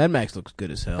 yeah. Mad Max looks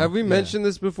good as hell. Have we mentioned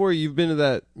this before? You've been to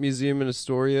that museum in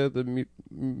Astoria, the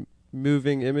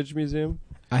Moving Image Museum?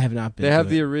 I have not been. They have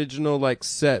to the it. original like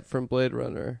set from Blade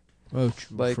Runner. Oh,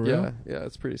 Like for real? yeah,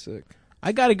 it's pretty sick.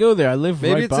 I gotta go there. I live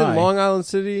Maybe right it's by. in Long Island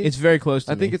City. It's very close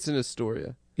to I me. think it's in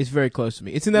Astoria. It's very close to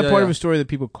me. It's in that Yeah, part yeah. of Astoria that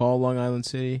people call Long Island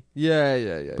City,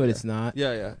 Yeah. but it's not.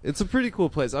 Yeah. It's a pretty cool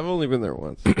place. I've only been there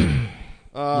once.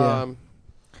 How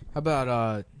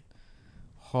about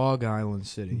Hog Island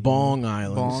City? Bong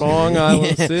Island. Long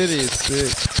Island Yeah. City is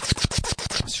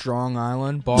sick. Strong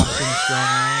Island, Boston Strong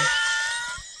Island.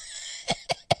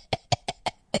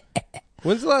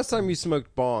 When's the last time you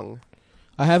smoked bong?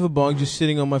 I have a bong just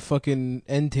sitting on my fucking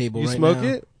end table. You right smoke now.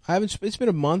 it? I haven't. It's been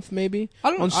a month, maybe.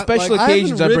 I don't. On I- special like, I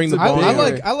occasions, I haven't bring the ripped a bong.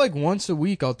 big- out. I like once a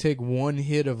week. I'll take one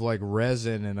hit of like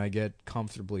resin and I get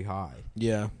comfortably high.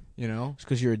 Yeah, You know, it's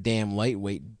because you're a damn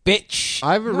lightweight bitch.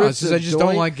 I haven't no, ripped it's just a I just joint.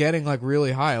 don't like getting like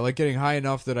really high. I like getting high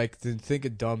enough that I can think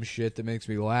of dumb shit that makes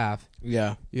me laugh.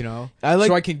 Yeah, You know, I like.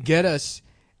 so I can get us,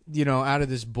 out of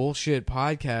this bullshit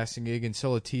podcasting gig and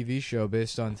sell a TV show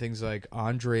based on things like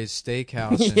Andre's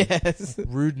Steakhouse and yes.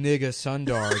 Rude Nigga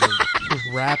Sundar, the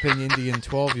rapping Indian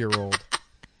 12-year-old.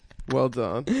 Well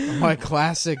done. My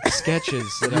classic sketches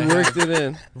that I You worked it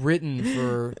in. written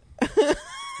for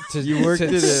You worked to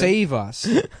it in. save us,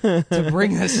 to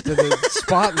bring us to the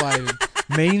spotlight of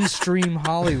mainstream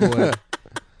Hollywood.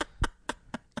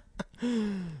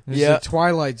 There's Yeah. a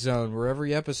Twilight Zone where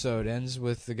every episode ends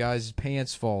with the guy's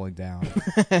pants falling down.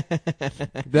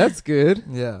 That's good.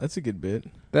 Yeah, That's a good bit.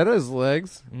 That has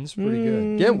legs. that's pretty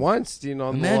good. Get Weinstein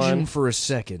on the Imagine line. for a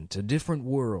second a different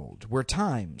world where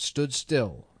time stood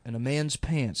still and a man's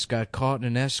pants got caught in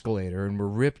an escalator and were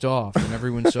ripped off and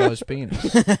everyone saw his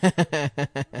penis.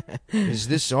 Is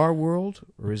this our world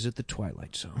or is it the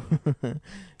Twilight Zone?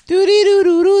 Doody doo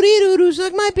doo doody doo doo.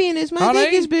 Suck my penis. My Honey?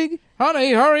 dick is big.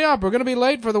 Honey, hurry up. We're going to be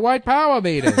late for the White Power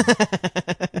meeting.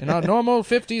 In our normal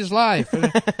 50s life.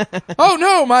 Oh,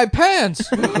 no, my pants.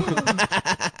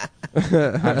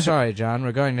 I'm sorry, John.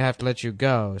 We're going to have to let you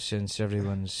go since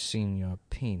everyone's seen your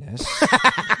penis.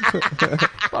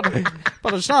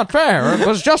 But it's not fair. It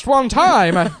was just one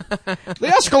time. The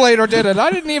escalator did it.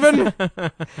 I didn't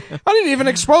even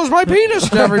expose my penis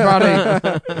to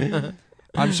everybody.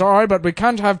 I'm sorry, but we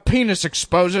can't have penis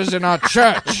exposers in our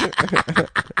church.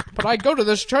 But I go to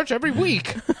this church every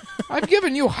week. I've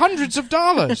given you hundreds of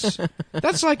dollars.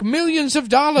 That's like millions of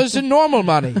dollars in normal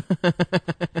money.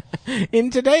 In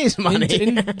today's money.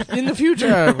 In the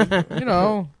future,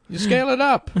 you scale it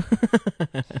up.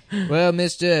 Well,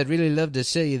 mister, I'd really love to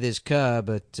sell you this car,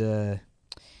 but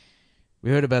we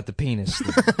heard about the penis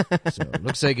thing. So it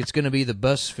looks like it's going to be the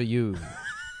bus for you.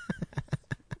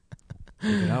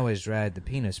 You can always ride the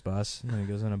penis bus. And then he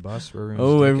goes on a bus where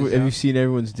everyone's have you seen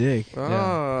everyone's dick?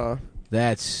 Ah,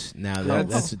 That's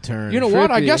a turn. You know what?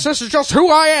 I Trippy. guess this is just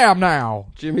who I am now.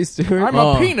 Jimmy Stewart. I'm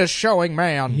a penis showing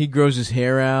man. He grows his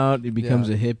hair out. He becomes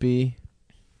Yeah. a hippie.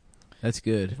 That's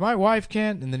good. If my wife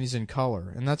can't, and then he's in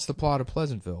color, and that's the plot of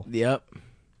Pleasantville, Yep.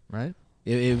 right?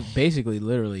 It basically,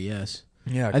 literally, yes.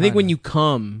 Yeah, I think when you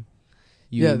come,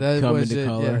 you that come was into it.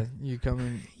 color. Yeah, you come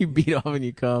in. You beat off and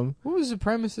you come. What was the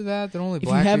premise of that? That only If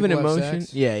black you have an people emotion,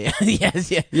 sex? yeah,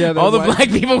 yes, yeah. Yeah, all the white- black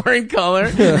people were in color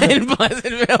in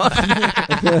Pleasantville.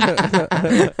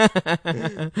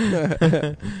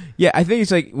 Yeah, I think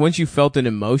it's like once you felt an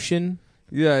emotion.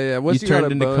 Yeah. Once You you got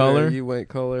turned a into boner, color? you went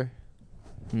color.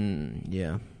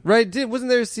 Yeah. Right? Wasn't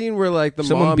there a scene where like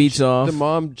Someone beats off. the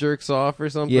mom jerks off or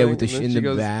something? Yeah, with the and then in she the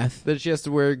goes, bath. That she has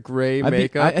to wear gray I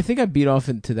makeup. think I beat off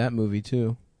into that movie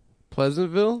too.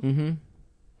 Pleasantville. Mm-hmm.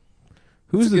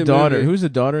 Who's a the good daughter? movie. Who's the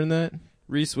daughter in that?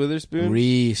 Reese Witherspoon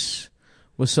Reese.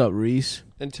 What's up, Reese?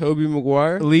 and Tobey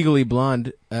Maguire. Legally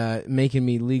Blonde, making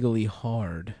me legally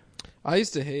hard. I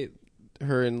used to hate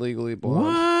her in Legally Blonde.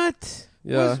 What?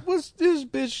 Yeah. What's this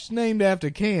bitch named after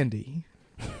Candy?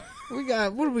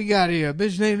 What do we got here? A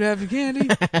bitch named after Candy?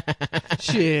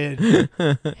 Shit.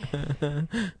 How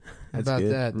That's about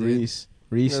good. that, dude?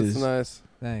 Reese's. That's nice.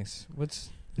 Thanks. What's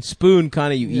Spoon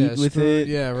kind of you eat with spoon, it.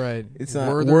 Yeah, right. It's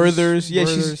not Werther's. Yeah,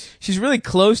 she's really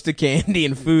close to candy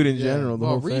and food in general. The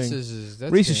whole thing. Reese's is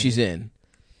that's Reese's candy. she's in.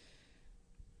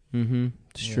 Mm-hmm.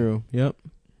 It's Yeah. true. Yep.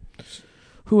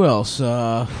 Who else?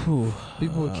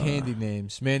 People with candy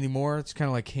names. Mandy Moore. It's kind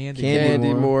of like Candy.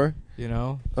 Candy Moore. You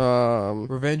know.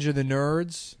 Revenge of the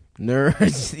Nerds.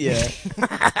 Nerds. Yeah.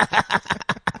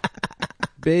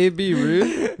 Baby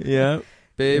Ruth. Yeah.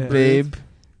 Babe. Yeah. Babe.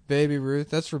 Baby Ruth.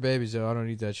 That's for babies though. I don't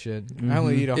eat that shit. Mhm. I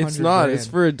only eat 100. It's not. Grand. It's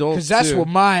for adults. Because that's too. what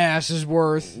my ass is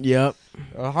worth. Yep.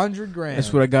 100 grand.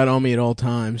 That's what I got on me at all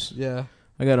times. Yeah.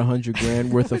 I got $100,000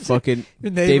 worth of fucking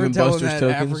Your Dave neighbor and telling Buster's that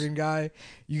tokens. African guy,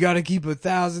 you got to keep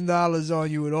 $1,000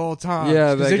 on you at all times.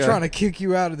 Yeah, because that they're guy. trying to kick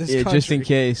you out of this yeah, country. just in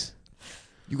case.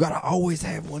 You got to always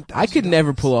have $1,000. I could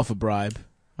never pull off a bribe.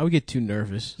 I would get too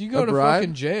nervous. You go A to bribe?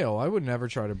 fucking jail. I would never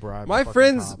try to bribe. My a fucking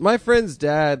friend's cop. my friend's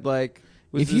dad like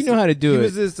was If you know how to do he it.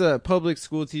 was this public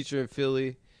school teacher in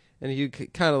Philly, and he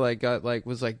kind of like got like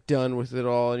was like done with it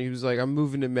all, and he was like, I'm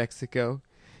moving to Mexico.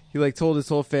 He like told his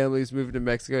whole family he's moving to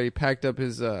Mexico. He packed up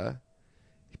his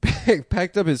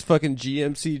packed up his fucking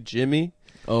GMC Jimmy,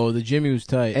 Oh, the Jimmy was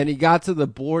tight. and he got to the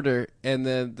border, and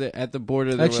then at the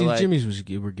border they Actually, were like, Jimmy's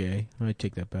were gay. I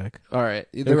take that back. all right,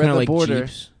 they They were were kind at of the like border.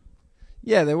 Jeeps.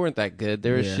 Yeah, they weren't that good.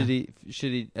 They were Yeah.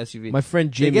 shitty SUV. My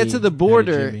friend Jimmy. They get to the had a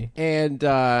border, Jimmy.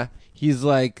 and he's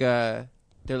like, they're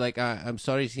like, I'm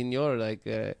sorry, senor, like,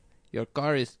 your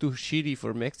car is too shitty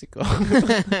for Mexico.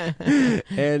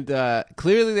 And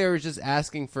clearly they were just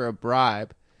asking for a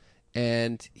bribe,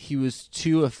 and he was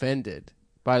too offended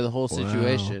by the whole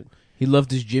situation He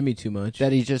loved his Jimmy too much.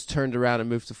 that he just turned around and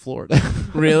moved to Florida.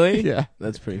 Really? Yeah.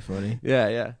 That's pretty funny.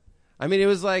 Yeah. I mean, it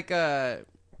was like,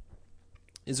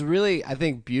 it's a really, I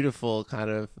think, beautiful kind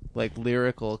of, like,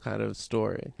 lyrical kind of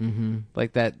story. Mm-hmm.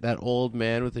 Like that old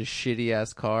man with his shitty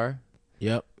ass car.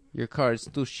 Yep. Your car is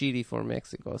too shitty for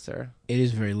Mexico, sir. It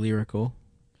is very lyrical.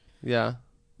 Yeah.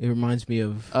 It reminds me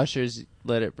of Usher's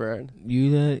Let It Burn.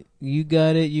 you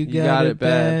got it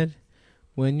bad.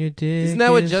 When your dick Isn't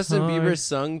that what is Justin hard. Bieber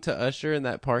sung to Usher in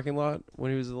that parking lot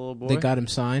when he was a little boy? They got him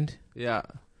signed? Yeah.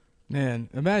 Man,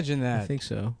 imagine I that. think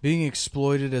so. Being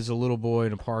exploited as a little boy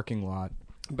in a parking lot.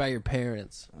 By your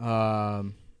parents. Yeah.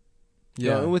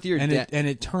 Going with your and dad.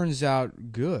 it turns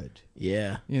out good.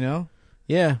 Yeah. You know?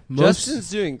 Yeah. Justin's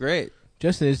doing great.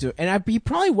 Justin is doing, and he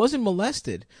probably wasn't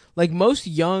molested. Like most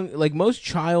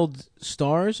child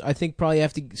stars, I think probably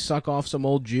have to suck off some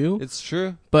old Jew. It's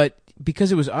true. But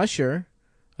because it was Usher,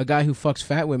 a guy who fucks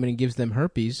fat women and gives them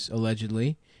herpes,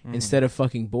 allegedly, instead of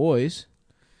fucking boys,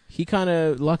 he kind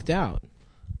of lucked out.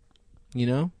 You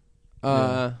know?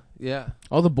 Yeah.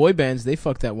 All the boy bands, they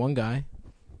fucked that one guy.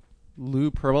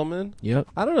 Lou Pearlman? Yep.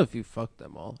 I don't know if you fucked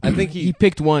them all. I think He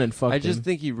picked one and fucked I just him.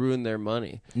 think he ruined their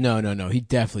money. No. He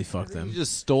definitely fucked He them.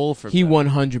 just stole from He them.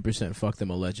 100% fucked them,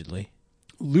 allegedly.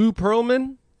 Lou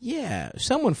Pearlman? Yeah.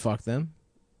 Someone fucked them.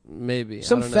 Maybe.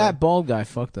 Some I don't fat know. bald guy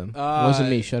fucked them. It wasn't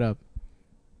me. Shut up.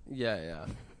 Yeah.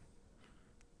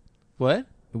 What?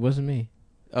 It wasn't me.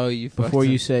 Oh, you fucked Before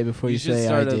him. you say I should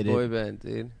start did a boy it. band,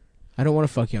 dude. I don't want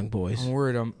to fuck young boys. I'm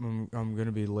worried I'm going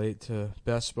to be late to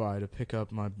Best Buy to pick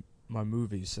up my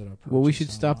movies that I purchased. Well, we should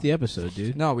stop online. the episode,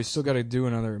 dude. No, we still got to do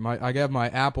another. I got my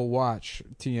Apple Watch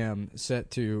TM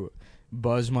set to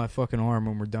buzz my fucking arm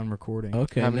when we're done recording.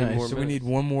 Okay, How many nice. more So we minutes?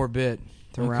 need one more bit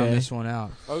to round Okay. this one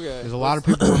out. Okay. There's a lot of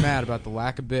people who are mad about the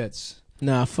lack of bits.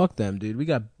 Nah, fuck them, dude. We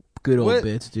got good old What?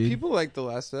 bits, dude. People liked the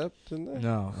last step, didn't they?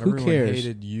 No, Who everyone cares?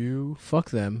 hated you.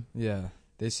 Fuck them. Yeah,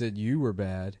 they said you were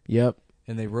bad, Yep.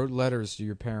 and they wrote letters to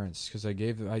your parents because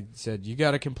I said you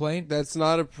got a complaint. That's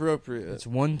not appropriate. It's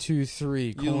 123.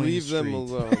 You Coin leave them Street,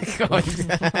 alone.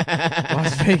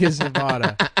 Las Vegas,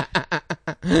 Nevada.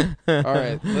 All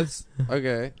right, let's.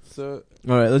 Okay, so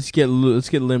All right, let's get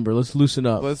limber. Let's loosen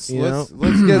up. let's you know?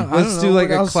 let's do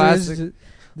like a classic.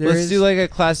 Let's do like. like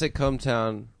a classic Come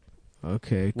Town.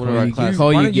 Okay. One of our classics. Call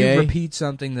Why you don't gay? you repeat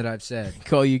something that I've said?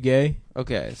 Call you gay?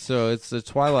 Okay, so it's the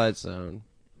Twilight Zone,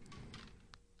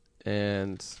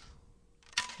 and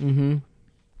Mm-hmm.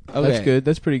 okay, That's good.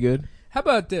 That's pretty good. How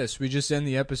about this? We just end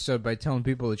the episode by telling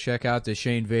people to check out the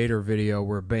Shane Vader video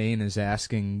where Bane is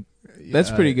asking. That's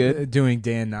pretty good. Doing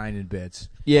Dan Ninen bits.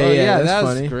 Yeah, Oh, yeah, that's that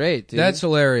was funny. great, dude. That's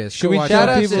hilarious. Should Go we watch Shout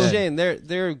that. out people- to Shane.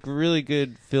 They're a really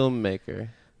good filmmaker.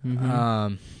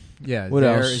 Mhm. Yeah. What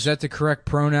there- else? Is that the correct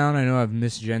pronoun? I know I've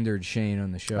misgendered Shane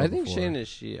on the show. I think before. Shane is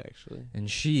she, actually. And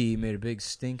she made a big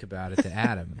stink about it to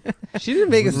Adam. She didn't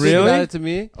make a stink Really? about it to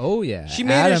me. Oh yeah. She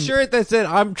made Adam, a shirt that said,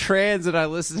 "I'm trans and I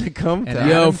listen to Cum And Town."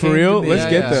 Yo, Adam for came to real? me Let's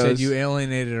and get said those. you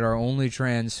alienated our only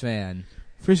trans fan,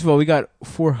 First of all, we got which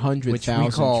 400,000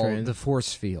 we call trans. the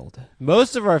force field.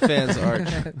 Most of our fans are.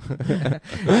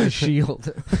 The shield.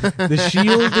 The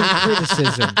shield of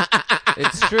criticism.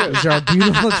 It's true. Is our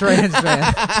beautiful trans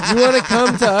fan. You want to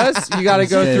come to us? You got to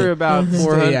go Instead- through about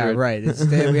 400. Yeah, right.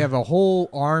 Instead, we have a whole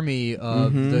army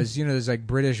of Mhm. those, those like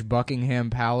British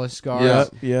Buckingham Palace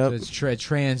guards. Yep. So it's a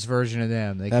trans version of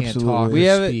them. They Absolutely. can't talk. We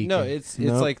or have it. speak, No, and it's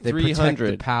Nope. like they protect the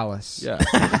 300. palace. Yeah.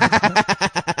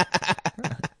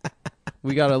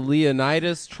 We got a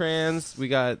Leonidas trans. We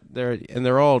got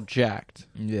they're all jacked.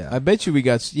 Yeah. I bet you we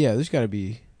got. Yeah, there's got to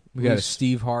be. We got a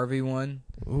Steve Harvey one.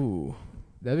 Ooh,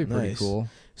 That'd be pretty Nice. cool.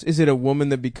 is it a woman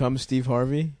that becomes Steve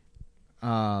Harvey?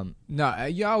 No,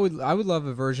 yeah, I would love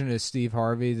a version of Steve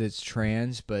Harvey that's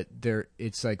trans, but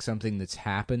it's like something that's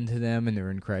happened to them and they're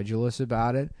incredulous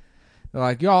about it. They're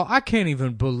like, y'all, I can't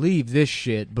even believe this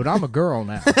shit, but I'm a girl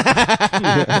now.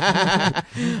 I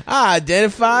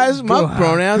identify as my Good-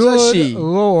 pronouns good are she.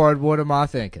 Lord, what am I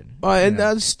thinking? And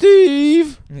Yeah.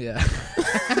 Steve. Yeah.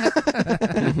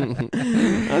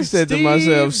 I said to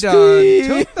myself, Steve done Steve.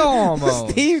 took the hormone.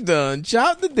 Steve done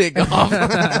chopped the dick off.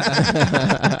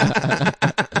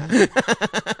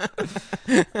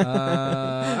 All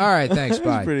right, thanks. That's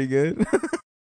Bye. pretty good.